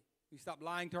guilty. We stop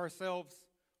lying to ourselves.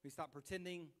 We stop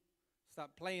pretending.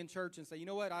 Stop playing church and say, you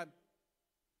know what?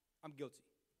 I'm guilty.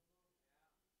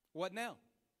 What now?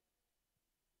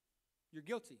 You're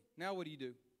guilty. Now what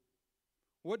do?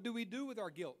 What do we do with our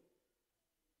guilt?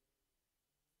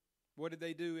 What did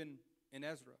they do in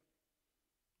Ezra?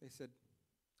 They said,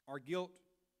 our guilt,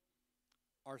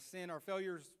 our sin, our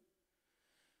failures,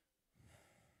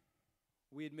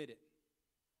 we admit it.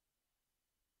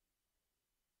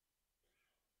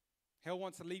 Hell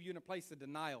wants to leave you in a place of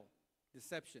denial,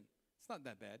 deception. It's not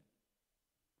that bad.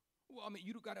 Well, I mean,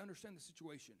 you got to understand the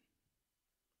situation.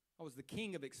 I was the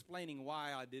king of explaining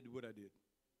why I did what I did.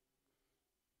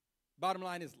 Bottom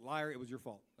line is, liar, it was your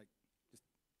fault. Like, just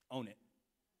own it.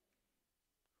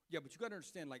 Yeah, but you got to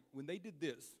understand, like, when they did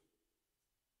this,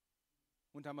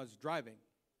 one time I was driving.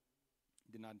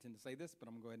 Did not intend to say this, but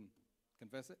I'm going to go ahead and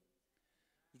confess it.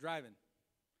 I was driving.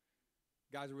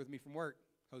 Guys are with me from work.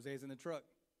 Jose's in the truck.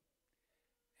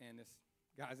 And this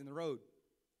guy's in the road.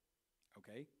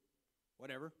 Okay,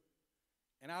 whatever.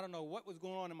 And I don't know what was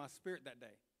going on in my spirit that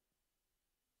day.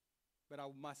 But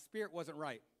my spirit wasn't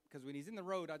right. Because when he's in the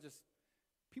road,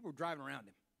 people were driving around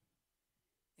him.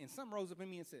 And something rose up in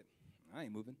me and said, I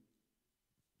ain't moving.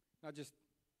 And I just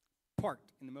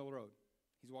parked in the middle of the road.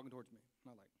 He's walking towards me.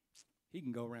 And I'm like, he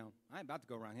can go around. I ain't about to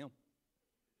go around him.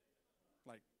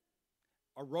 Like,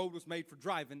 a road was made for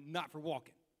driving, not for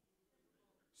walking.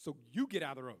 So you get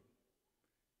out of the road.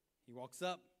 He walks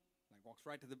up, like walks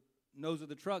right to the nose of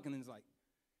the truck, and then he's like,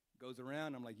 goes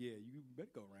around. I'm like, yeah, you better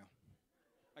go around.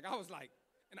 Like, I was like,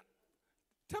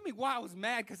 tell me why I was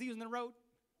mad because he was in the road.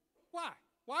 Why?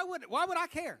 Why would I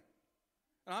care?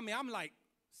 And I mean, I'm like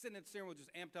sitting at the steering wheel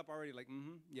just amped up already, like,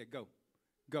 yeah, go.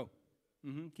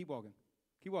 Keep walking.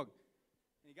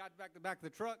 And he got back to the back of the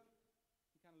truck.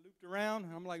 He kind of looped around,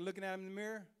 and I'm like looking at him in the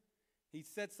mirror. He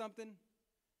said something,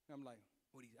 and I'm like,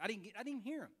 what? I didn't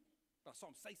hear him. But I saw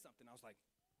him say something. I was like,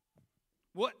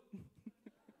 what?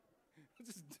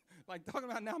 Just like talking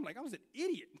about it now, I'm like, I was an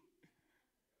idiot.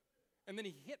 And then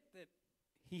he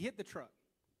hit the truck.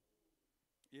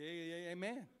 Yeah,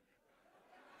 amen.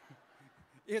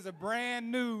 It's a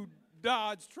brand new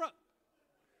Dodge truck.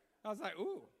 I was like,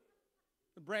 ooh,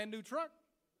 a brand new truck?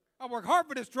 I work hard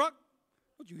for this truck.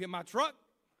 Would you hit my truck?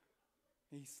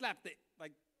 And he slapped it,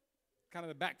 like kind of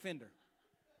the back fender.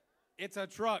 It's a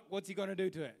truck. What's he going to do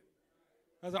to it?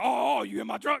 I was like, oh, you in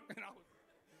my truck? And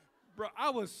I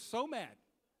was so mad.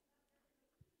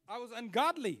 I was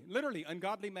ungodly, literally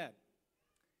ungodly mad.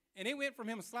 And it went from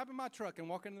him slapping my truck and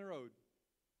walking in the road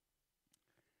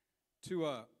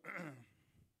to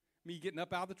me getting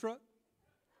up out of the truck.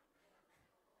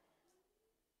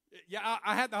 Yeah,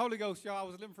 I had the Holy Ghost, y'all. I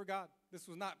was living for God. This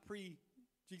was not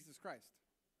pre-Jesus Christ.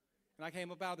 And I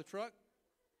came up out of the truck.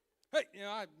 Hey,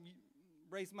 I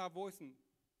raised my voice,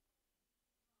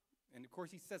 and of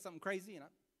course he said something crazy, and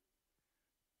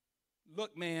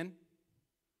look, man,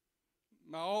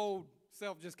 my old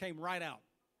self just came right out.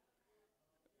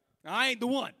 I ain't the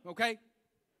one, okay?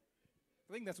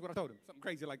 I think that's what I told him, something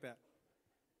crazy like that.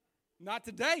 Not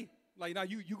today. Like, now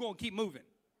you going to keep moving.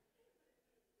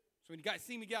 So when he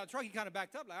see me get out of the truck, he kind of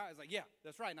backed up. I was like, yeah,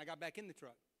 that's right, and I got back in the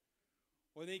truck.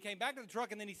 Well, then he came back to the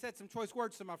truck, and then he said some choice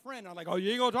words to my friend. And I was like, oh,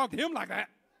 you ain't going to talk to him like that.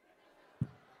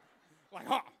 Like,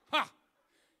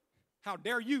 how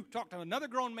dare you talk to another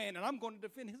grown man, and I'm going to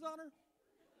defend his honor?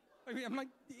 I'm like,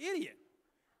 the idiot.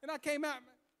 And I came out.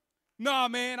 Nah,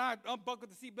 man, I unbuckled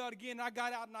the seatbelt again. And I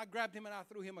got out, and I grabbed him, and I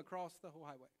threw him across the whole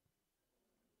highway.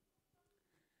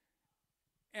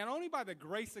 And only by the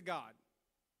grace of God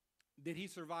did he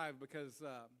survive, because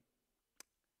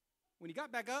when he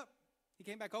got back up, he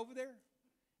came back over there.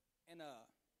 And,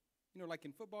 like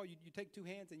in football, you take two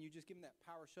hands, and you just give him that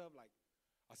power shove, like,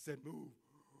 I said move.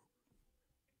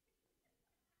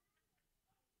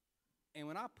 And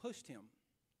when I pushed him,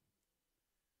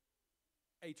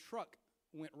 a truck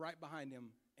went right behind him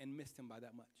and missed him by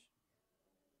that much.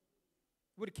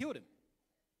 Would have killed him.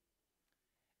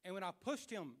 And when I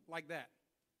pushed him like that,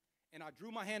 and I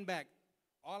drew my hand back,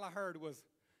 all I heard was,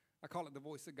 I call it the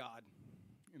voice of God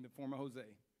in the form of Jose.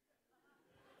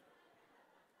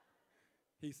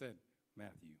 He said,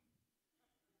 Matthew.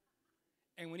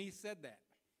 And when he said that,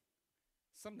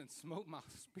 something smote my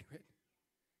spirit,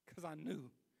 because I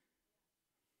knew,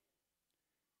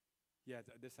 yeah,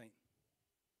 this ain't.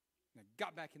 And I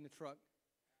got back in the truck,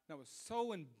 and I was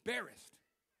so embarrassed.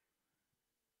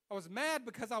 I was mad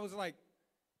because I was like,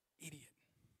 idiot.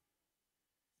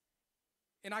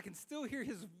 And I can still hear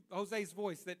Jose's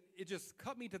voice, that it just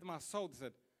cut me to my soul, that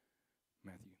said,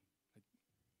 Matthew,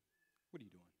 what are you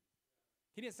doing?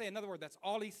 He didn't say another word. That's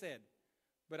all he said.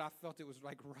 But I felt it was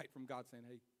like right from God saying,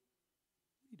 hey,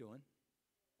 what are you doing?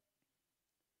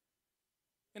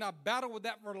 And I battled with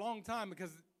that for a long time,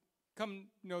 because come,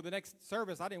 the next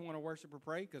service, I didn't want to worship or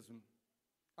pray, because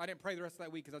I didn't pray the rest of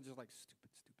that week, because I was just like,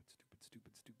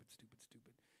 stupid.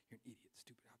 You're an idiot,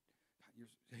 stupid. You're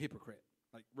a hypocrite.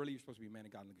 Like, really, you're supposed to be a man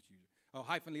of God, and look at you. Oh,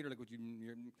 hyphen leader, look what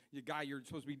your guy you're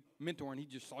supposed to be mentoring, he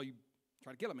just saw you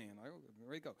try to kill a man. Like, oh,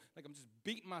 there you go. Like, I'm just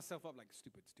beating myself up like,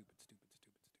 stupid.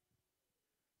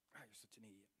 Ah, you're such an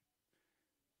idiot.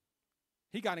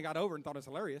 He kind of got over and thought it was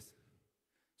hilarious.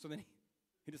 So then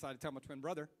he decided to tell my twin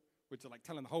brother, which is like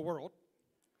telling the whole world.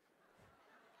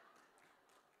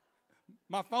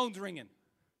 My phone's ringing.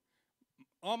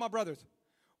 All my brothers.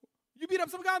 You beat up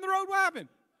some guy on the road? What happened?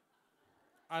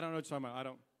 I don't know what you're talking about. I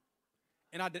don't.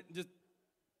 And I just,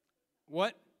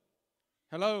 what?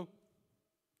 Hello?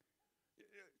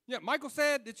 Yeah, Michael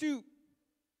said that you,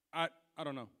 I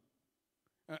don't know.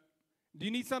 Do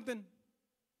you need something?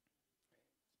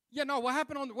 Yeah, no, what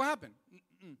happened? What happened?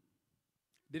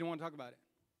 Didn't want to talk about it.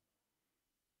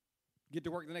 Get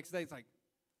to work the next day, it's like,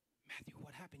 Matthew,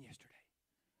 what happened yesterday?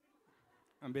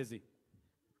 I'm busy.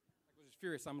 I was just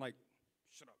furious. I'm like,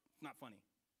 shut up. It's not funny.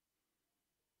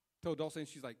 Told Dulce, and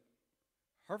she's like,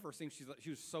 her first thing, she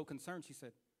was so concerned. She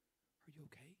said, are you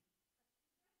okay?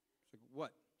 She's like,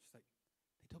 what? She's like,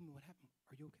 they told me what happened.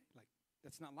 Are you okay? Like,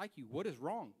 that's not like you. What is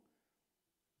wrong?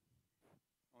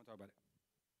 I want to talk about it.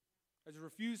 I just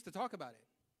refused to talk about it.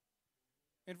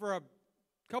 And for a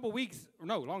couple weeks, or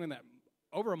no, longer than that,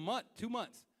 over a month, 2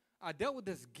 months, I dealt with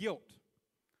this guilt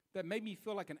that made me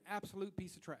feel like an absolute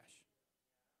piece of trash,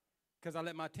 because I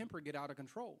let my temper get out of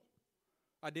control.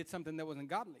 I did something that wasn't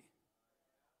godly.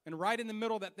 And right in the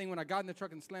middle of that thing, when I got in the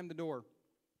truck and slammed the door,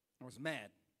 I was mad.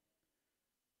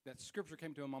 That scripture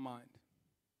came to my mind.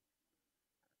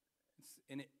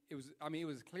 It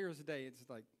was clear as day. It's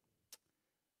like,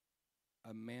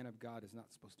 a man of God is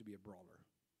not supposed to be a brawler.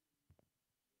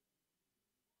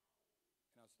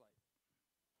 And I was like,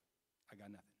 I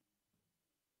got nothing.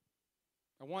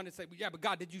 I wanted to say, yeah, but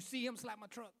God, did you see him slap my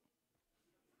truck?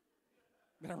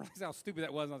 Then I realized how stupid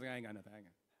that was, and I was like, I ain't got nothing.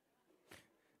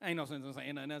 I ain't no sense in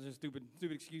saying nothing. That's just a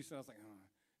stupid excuse. And I was like, oh.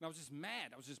 And I was just mad.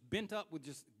 I was just bent up with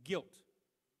just guilt.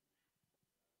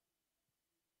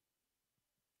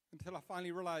 Until I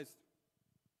finally realized,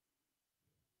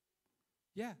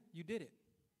 yeah, you did it.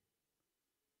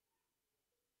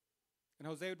 And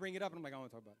Jose would bring it up, and I'm like, I don't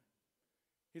want to talk about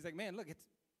it. He's like, man, look,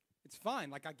 it's fine.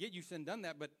 Like, I get you shouldn't have done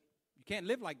that, but you can't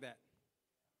live like that.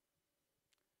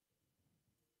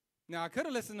 Now, I could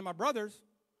have listened to my brothers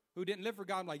who didn't live for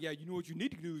God. I'm like, yeah, you know what you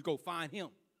need to do is go find him.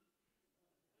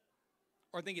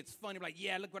 Or think it's funny, like,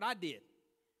 yeah, look what I did.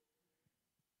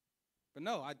 But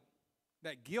no,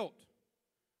 that guilt,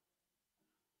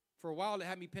 for a while it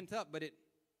had me pent up, but it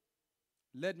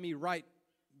led me right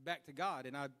back to God.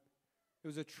 And it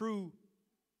was a true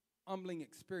humbling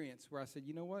experience where I said,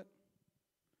 you know what?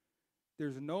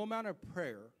 There's no amount of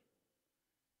prayer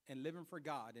and living for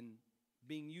God and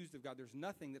being used of God, there's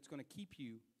nothing that's going to keep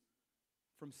you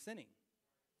from sinning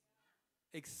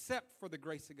except for the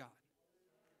grace of God.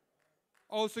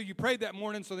 Oh, so you prayed that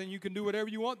morning so then you can do whatever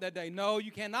you want that day. No,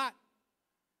 you cannot.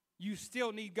 You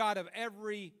still need God of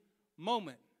every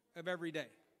moment of every day.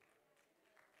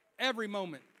 Every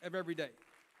moment of every day.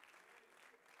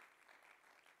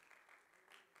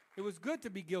 It was good to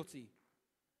be guilty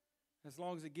as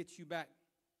long as it gets you back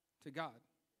to God.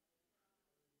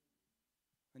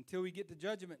 Until we get to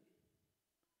judgment,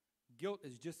 guilt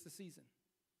is just a season.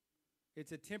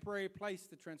 It's a temporary place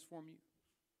to transform you.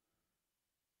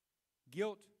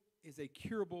 Guilt is a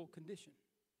curable condition.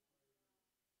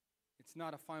 It's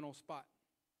not a final spot.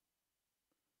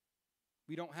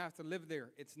 We don't have to live there.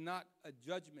 It's not a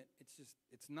judgment.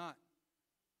 It's not.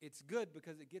 It's good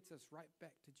because it gets us right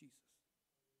back to Jesus.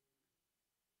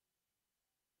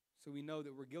 So we know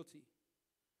that we're guilty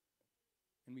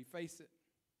and we face it.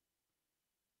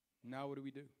 Now what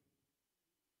do?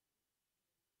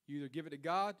 You either give it to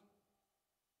God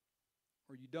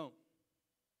or you don't.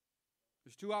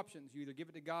 There's two options. You either give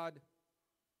it to God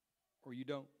or you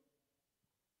don't.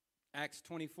 Acts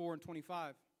 24 and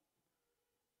 25.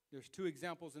 There's two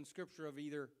examples in Scripture of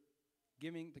either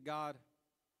giving to God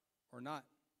or not.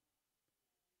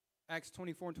 Acts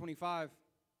 24 and 25.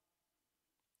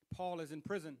 Paul is in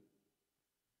prison.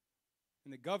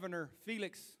 And the governor,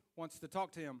 Felix, wants to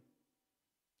talk to him.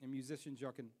 And musicians,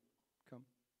 y'all can come.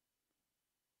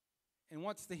 And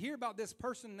wants to hear about this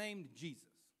person named Jesus.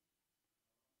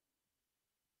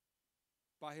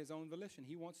 By his own volition.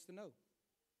 He wants to know.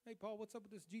 Hey, Paul, what's up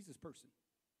with this Jesus person?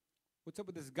 What's up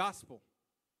with this gospel?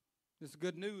 This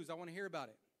good news. I want to hear about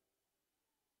it.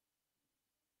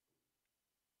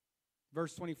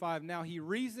 Verse 25. Now he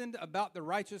reasoned about the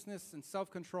righteousness and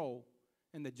self-control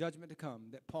and the judgment to come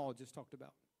that Paul just talked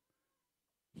about.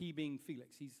 He being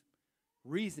Felix. He's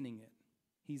reasoning it.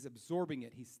 He's absorbing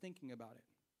it. He's thinking about it.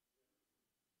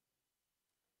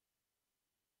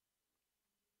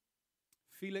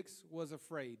 Felix was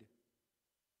afraid.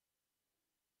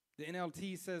 The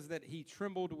NLT says that he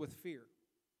trembled with fear.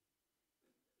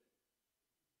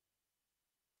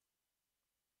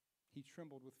 He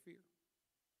trembled with fear.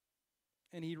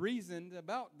 And he reasoned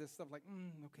about this stuff like,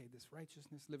 okay, this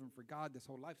righteousness, living for God, this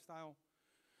whole lifestyle.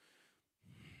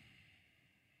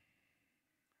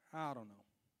 I don't know.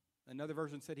 Another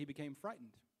version said he became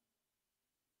frightened.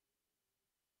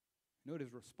 You know what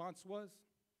his response was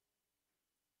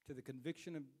to the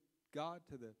conviction of God,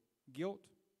 to the guilt?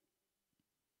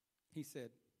 He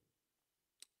said,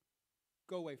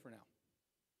 go away for now.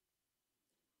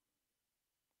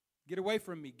 Get away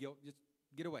from me, guilt. Just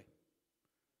get away.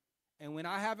 And when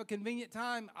I have a convenient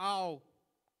time, I'll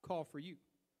call for you.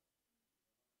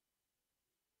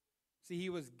 See, he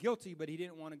was guilty, but he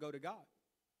didn't want to go to God.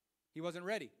 He wasn't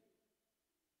ready.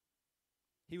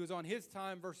 He was on his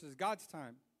time versus God's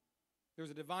time. There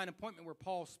was a divine appointment where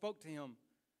Paul spoke to him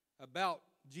about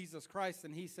Jesus Christ,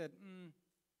 and he said,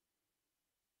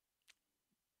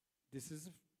 this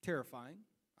is terrifying.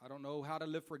 I don't know how to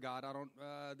live for God. I don't,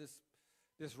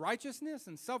 this righteousness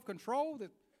and self-control,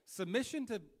 the submission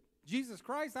to Jesus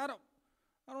Christ, I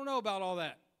don't know about all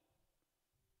that.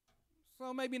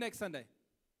 So maybe next Sunday.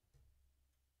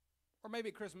 Or maybe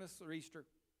at Christmas or Easter.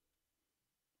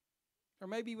 Or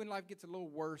maybe when life gets a little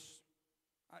worse.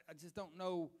 I just don't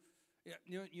know.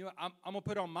 You know, I'm going to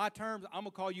put it on my terms. I'm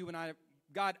going to call you when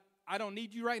God, I don't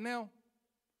need you right now.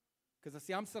 Because,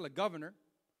 I'm still a governor.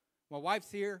 My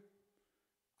wife's here.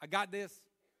 I got this.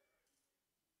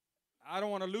 I don't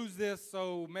want to lose this,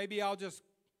 so maybe I'll just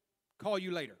call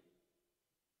you later.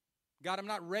 God, I'm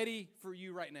not ready for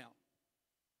you right now.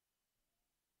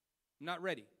 I'm not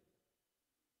ready.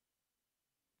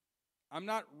 I'm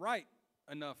not right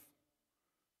enough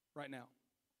right now.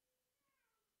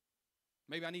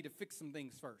 Maybe I need to fix some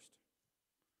things first.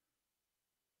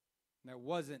 And that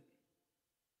wasn't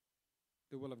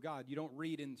the will of God. You don't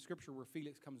read in Scripture where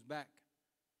Felix comes back.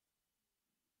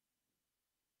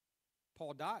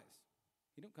 Paul dies.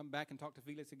 He don't come back and talk to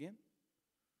Felix again.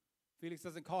 Felix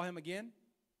doesn't call him again.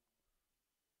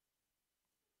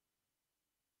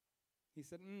 He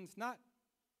said, it's not.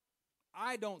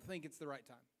 I don't think it's the right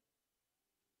time.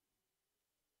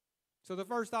 So the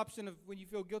first option of when you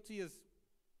feel guilty is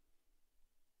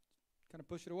kind of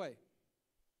push it away.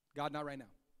 God, not right now.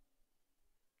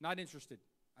 Not interested.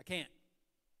 I can't.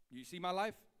 You see my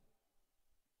life?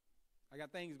 I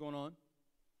got things going on,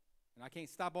 and I can't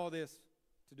stop all this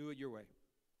to do it your way.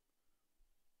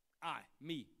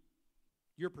 Me,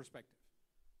 your perspective.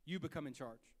 You become in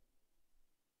charge.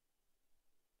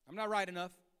 I'm not right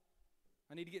enough.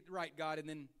 I need to get right, God,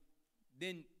 and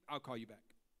then I'll call you back.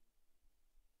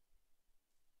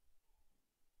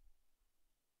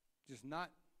 Just not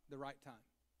the right time.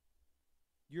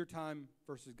 Your time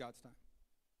versus God's time.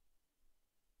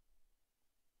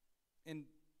 And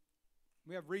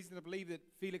we have reason to believe that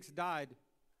Felix died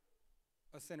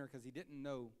a sinner because he didn't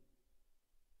know.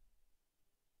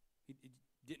 He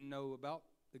didn't know about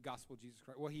the gospel of Jesus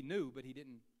Christ. Well, he knew, but he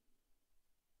didn't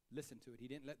listen to it. He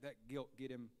didn't let that guilt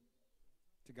get him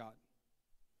to God.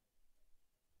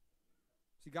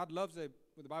 See, God loves what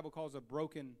the Bible calls a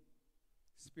broken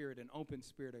spirit, an open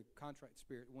spirit, a contrite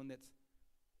spirit, one that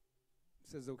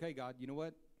says, okay, God, you know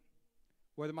what?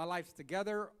 Whether my life's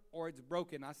together or it's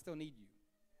broken, I still need you.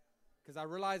 Because I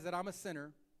realize that I'm a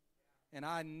sinner and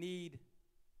I need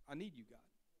you, God.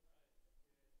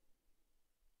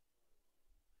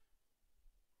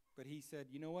 But he said,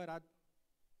 you know what? I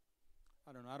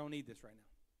don't know. I don't need this right now.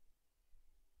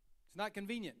 It's not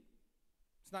convenient.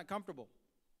 It's not comfortable.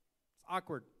 It's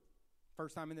awkward.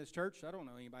 First time in this church. I don't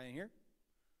know anybody in here.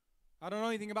 I don't know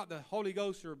anything about the Holy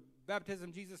Ghost or baptism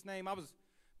in Jesus' name. I was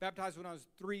baptized when I was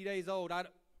 3 days old. I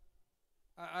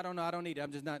don't know. I don't need it.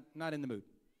 I'm just not in the mood.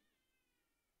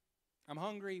 I'm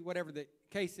hungry, whatever the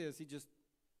case is.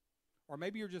 Or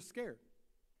maybe you're just scared.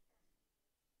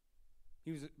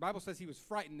 The Bible says he was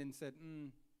frightened and said,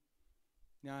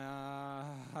 nah,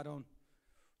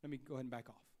 let me go ahead and back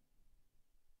off.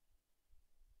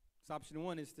 So option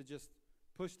one is to just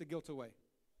push the guilt away.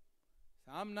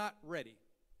 So I'm not ready.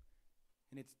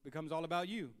 And it becomes all about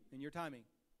you and your timing.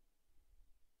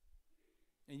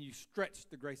 And you stretch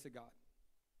the grace of God.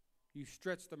 You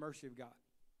stretch the mercy of God.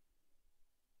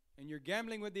 And you're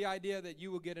gambling with the idea that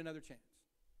you will get another chance.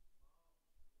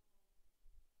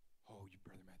 Oh, you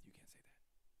Brother Matthew, you can't say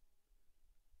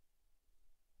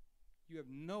that. You have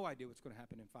no idea what's going to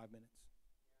happen in 5 minutes,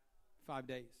 5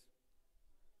 days.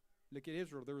 Look at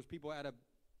Israel. There was people at a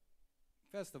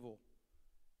festival,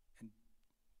 and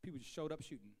people just showed up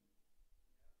shooting.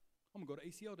 I'm going to go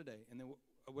to ACL today. And then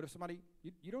what if somebody,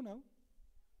 you don't know.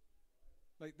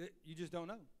 You just don't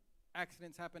know.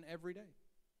 Accidents happen every day.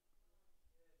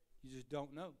 You just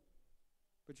don't know.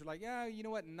 But you're like, yeah, you know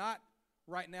what? Not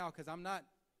right now because I'm not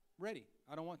ready.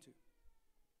 I don't want to.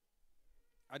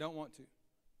 I don't want to.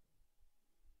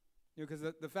 Because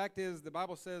the fact is, the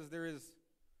Bible says there is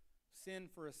sin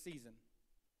for a season.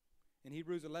 In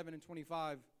Hebrews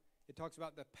 11:25, it talks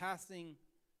about the passing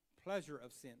pleasure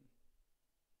of sin.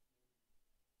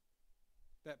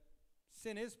 That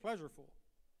sin is pleasurable.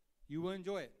 You will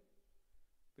enjoy it.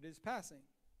 But it's passing.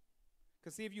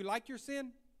 Because see, if you like your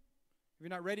sin, if you're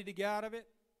not ready to get out of it,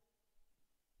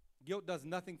 guilt does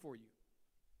nothing for you.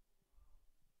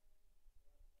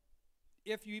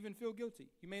 If you even feel guilty.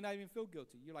 You may not even feel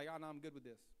guilty. You're like, oh, no, I'm good with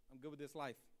this. I'm good with this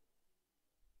life.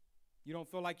 You don't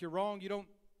feel like you're wrong.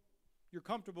 You're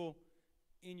comfortable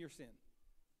in your sin.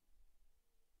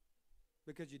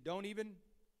 Because you don't even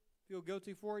feel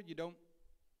guilty for it.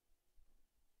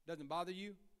 Doesn't bother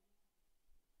you.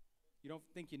 You don't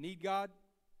think you need God.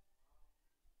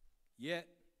 Yet.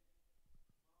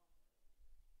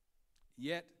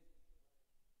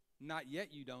 Not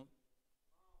yet you don't.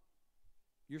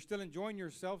 You're still enjoying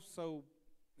yourself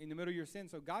in the middle of your sin,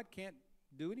 so God can't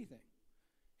do anything.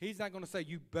 He's not going to say,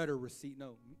 you better receive.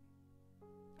 No.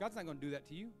 God's not going to do that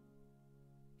to you.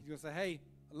 He's going to say, hey,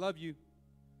 I love you.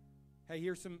 Hey,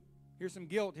 here's some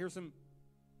guilt. Here's some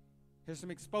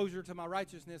exposure to my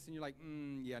righteousness. And you're like,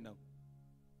 yeah, no.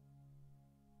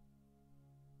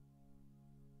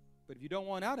 But if you don't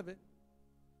want out of it,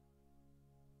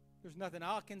 there's nothing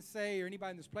I can say or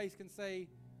anybody in this place can say,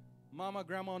 mama,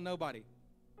 grandma, nobody.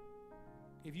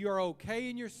 If you are okay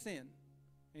in your sin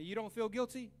and you don't feel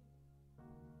guilty,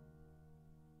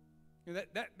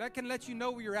 that can let you know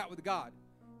where you're at with God.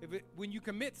 When you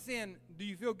commit sin, do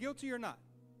you feel guilty or not?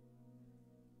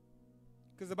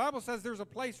 Because the Bible says there's a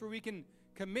place where we can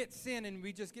commit sin and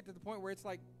we just get to the point where it's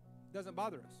like, doesn't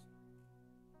bother us.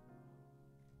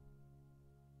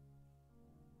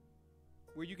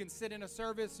 Where you can sit in a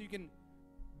service, you can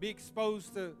be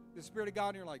exposed to the Spirit of God,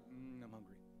 and you're like, I'm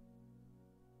hungry.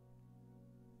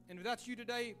 And if that's you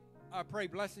today, I pray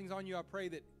blessings on you. I pray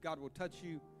that God will touch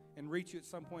you and reach you at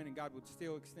some point, and God would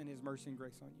still extend his mercy and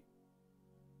grace on you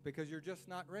because you're just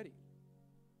not ready.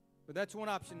 But that's one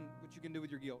option what you can do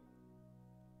with your guilt.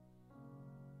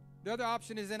 The other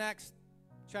option is in Acts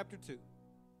chapter 2,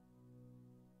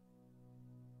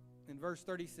 in verse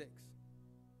 36.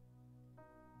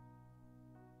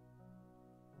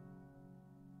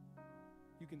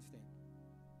 You can stand.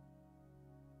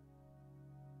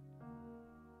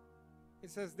 It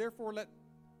says, therefore let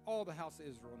all the house of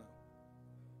Israel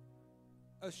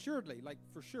know, assuredly, like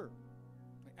for sure,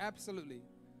 like absolutely,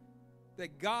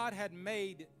 that God had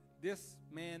made this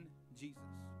man Jesus.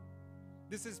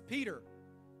 This is Peter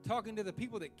talking to the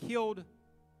people that killed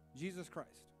Jesus Christ.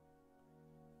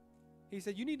 He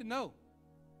said, you need to know.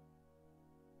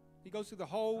 He goes through the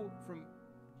whole, from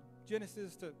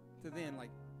Genesis to then, like,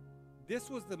 this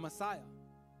was the Messiah.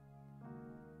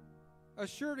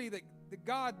 Assuredly, that the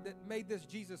God that made this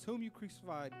Jesus, whom you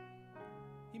crucified,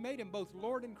 he made him both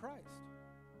Lord and Christ.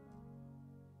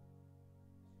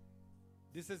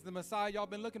 This is the Messiah y'all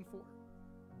been looking for.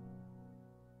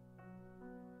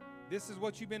 This is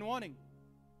what you've been wanting.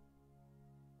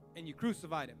 And you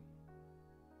crucified him.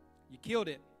 You killed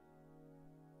it.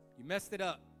 You messed it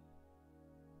up.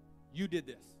 You did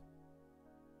this.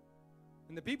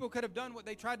 And the people could have done what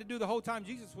they tried to do the whole time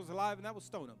Jesus was alive, and that was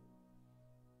stone him.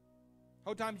 The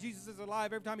whole time Jesus is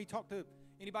alive, every time he talked to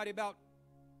anybody about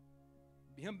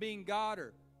him being God,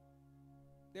 or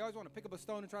they always want to pick up a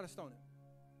stone and try to stone him.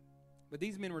 But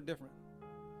these men were different.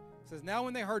 It says, now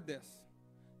when they heard this,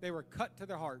 they were cut to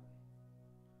their heart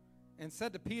and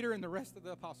said to Peter and the rest of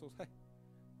the apostles, hey,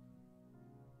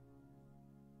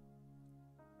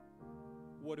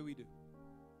 what do we do?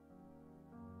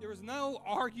 There was no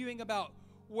arguing about,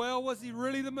 well, was he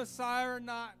really the Messiah or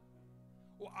not?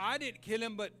 Well, I didn't kill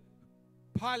him, but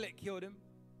Pilate killed him.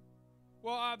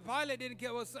 Well, Pilate didn't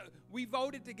kill him. We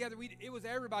voted together. It was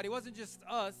everybody. It wasn't just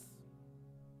us.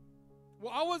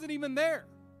 Well, I wasn't even there.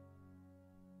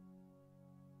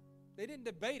 They didn't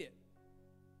debate it.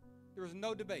 There was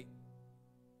no debate.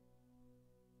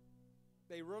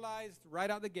 They realized right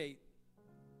out the gate,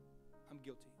 I'm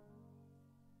guilty.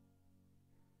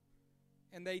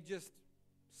 And they just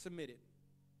submitted.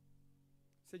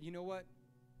 Said, you know what?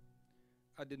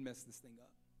 I did mess this thing up.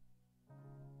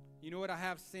 You know what? I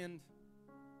have sinned.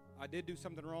 I did do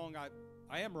something wrong.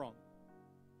 I am wrong.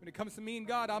 When it comes to me and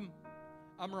God,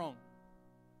 I'm wrong.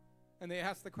 And they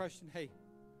asked the question, hey,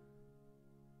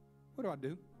 what do I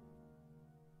do?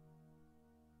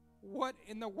 What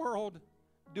in the world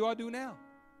do I do now?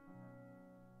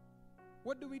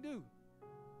 What do we do?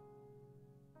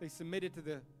 They submitted to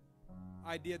the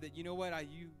idea that, you know what,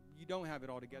 you don't have it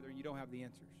all together. You don't have the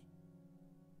answers.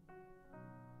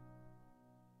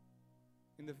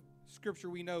 In the scripture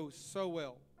we know so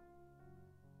well,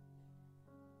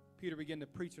 Peter began to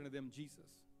preach unto them Jesus.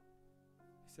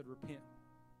 He said, repent.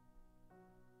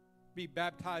 Be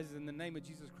baptized in the name of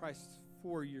Jesus Christ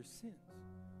for your sins.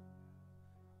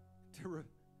 You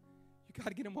got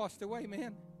to get them washed away,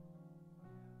 man.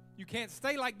 You can't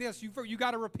stay like this. You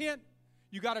got to repent.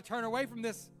 You got to turn away from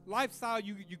this lifestyle.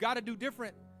 You got to do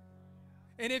different.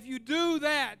 And if you do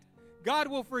that, God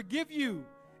will forgive you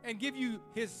and give you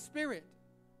his spirit.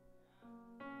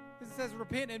 It says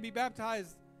repent and be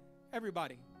baptized,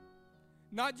 everybody.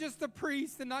 Not just the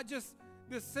priest and not just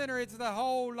the sinner. It's the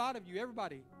whole lot of you,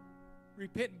 everybody.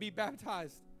 Repent and be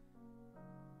baptized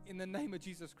in the name of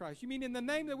Jesus Christ. You mean in the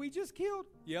name that we just killed?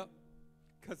 Yep.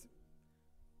 Because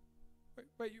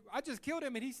I just killed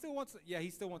him and he still wants to, he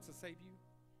still wants to save you.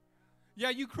 Yeah,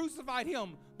 you crucified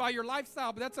him by your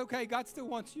lifestyle, but that's okay. God still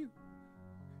wants you.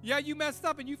 Yeah, you messed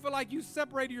up and you feel like you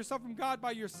separated yourself from God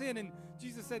by your sin, and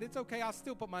Jesus said, it's okay, I'll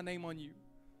still put my name on you.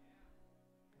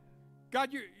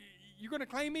 God, you're going to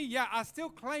claim me? Yeah, I still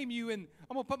claim you, and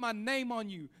I'm going to put my name on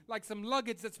you like some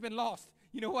luggage that's been lost.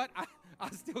 You know what? I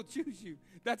still choose you.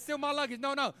 That's still my luggage.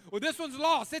 No. Well, this one's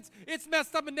lost. It's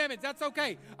messed up and damaged. That's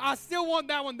okay. I still want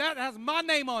that one. That has my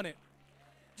name on it.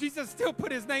 Jesus still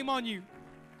put his name on you.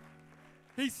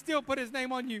 He still put his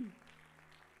name on you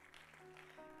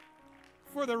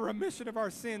for the remission of our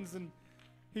sins. And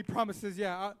he promises,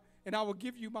 and I will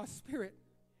give you my spirit.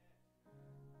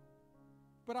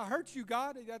 But I hurt you,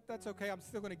 God. That's okay. I'm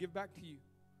still going to give back to you.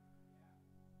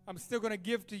 I'm still going to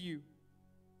give to you.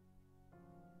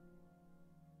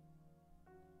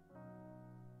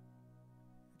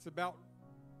 It's about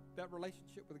that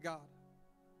relationship with God.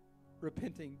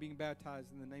 Repenting, being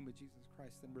baptized in the name of Jesus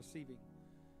Christ, and receiving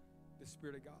the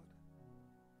Spirit of God.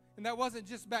 And that wasn't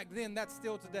just back then, that's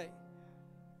still today.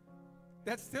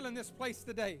 That's still in this place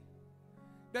today.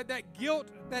 That guilt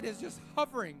that is just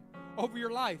hovering over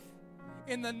your life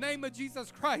In the name of Jesus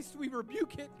Christ, we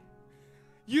rebuke it.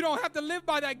 You don't have to live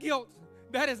by that guilt.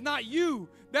 That is not you.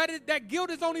 That guilt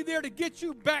is only there to get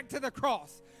you back to the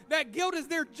cross. That guilt is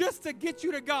there just to get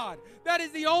you to God. That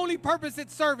is the only purpose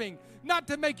it's serving, not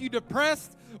to make you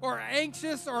depressed or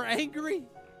anxious or angry.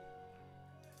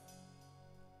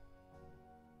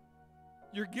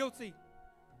 You're guilty,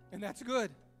 and that's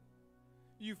good.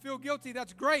 You feel guilty,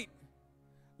 that's great.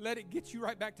 Let it get you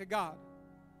right back to God.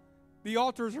 The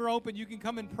altars are open. You can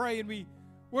come and pray. And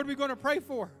what are we going to pray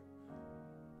for?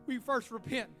 We first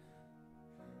repent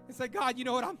and say, God, you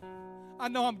know what? I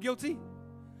know I'm guilty.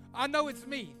 I know it's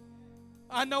me.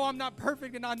 I know I'm not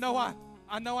perfect, and I know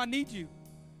I need you.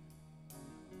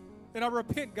 And I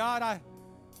repent, God.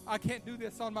 I can't do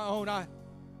this on my own. I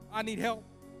need help.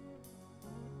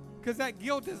 Because that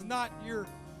guilt is not your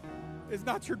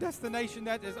destination.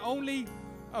 That is only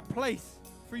a place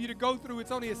for you to go through.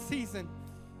 It's only a season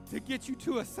to get you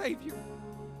to a Savior.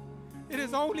 It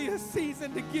is only a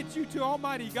season to get you to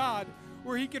Almighty God,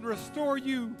 where He can restore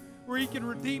you, where He can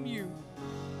redeem you.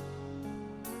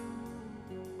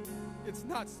 It's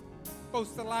not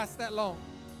supposed to last that long.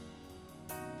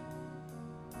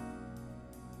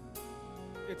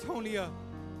 It's only a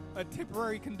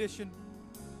temporary condition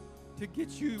to get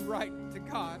you right to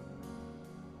God,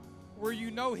 where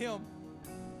you know Him,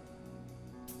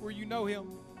 where you know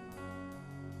Him,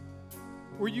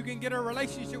 where you can get a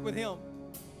relationship with Him.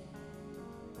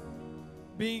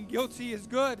 Being guilty is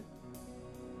good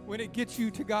when it gets you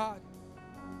to God.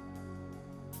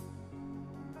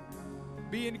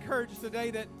 Be encouraged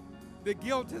today that the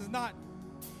guilt is not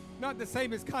the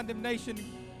same as condemnation.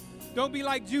 Don't be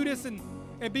like Judas and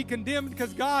be condemned,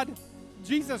 because God,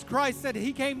 Jesus Christ, said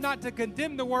He came not to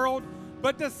condemn the world,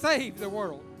 but to save the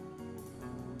world.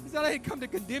 He said, I didn't come to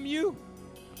condemn you.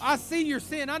 I see your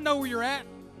sin. I know where you're at,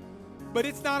 but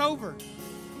it's not over.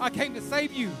 I came to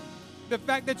save you. The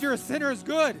fact that you're a sinner is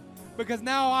good, because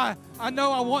now I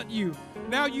know I want you.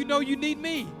 Now you know you need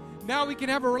me. Now we can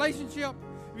have a relationship.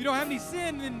 If you don't have any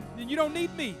sin, then you don't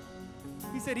need me.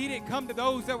 He said He didn't come to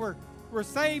those that were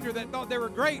saved or that thought they were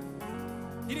great.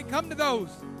 He didn't come to those.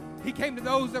 He came to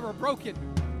those that were broken,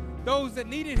 those that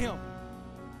needed Him.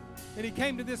 And He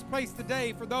came to this place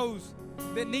today for those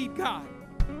that need God.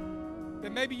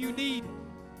 That maybe you need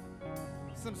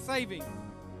some saving.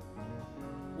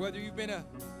 Whether you've been a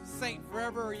saint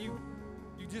forever or you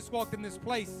just walked in this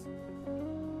place,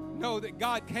 know that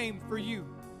God came for you.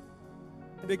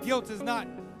 The guilt is not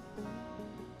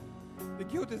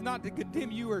to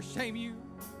condemn you or shame you.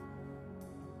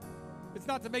 It's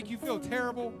not to make you feel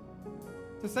terrible,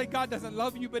 to say God doesn't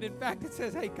love you, but in fact it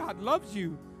says, hey, God loves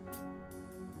you.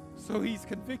 So He's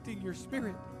convicting your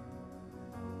spirit.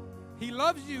 He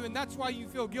loves you, and that's why you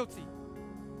feel guilty.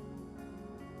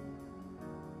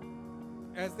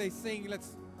 As they sing,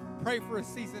 let's pray for a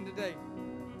season today.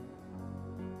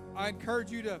 I encourage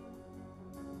you to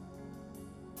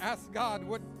ask God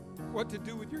what to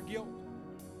do with your guilt.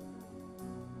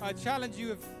 I challenge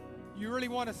you, if you really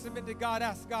want to submit to God,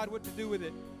 ask God what to do with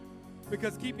it.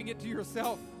 Because keeping it to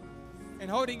yourself and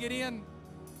holding it in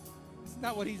is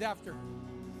not what He's after.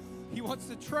 He wants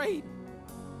to trade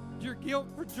your guilt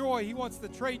for joy. He wants to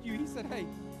trade you. He said, hey,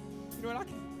 you know what?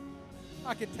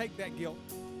 I can take that guilt.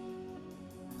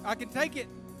 I can take it.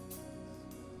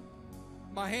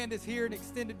 My hand is here and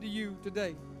extended to you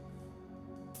today.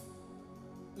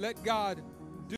 Let God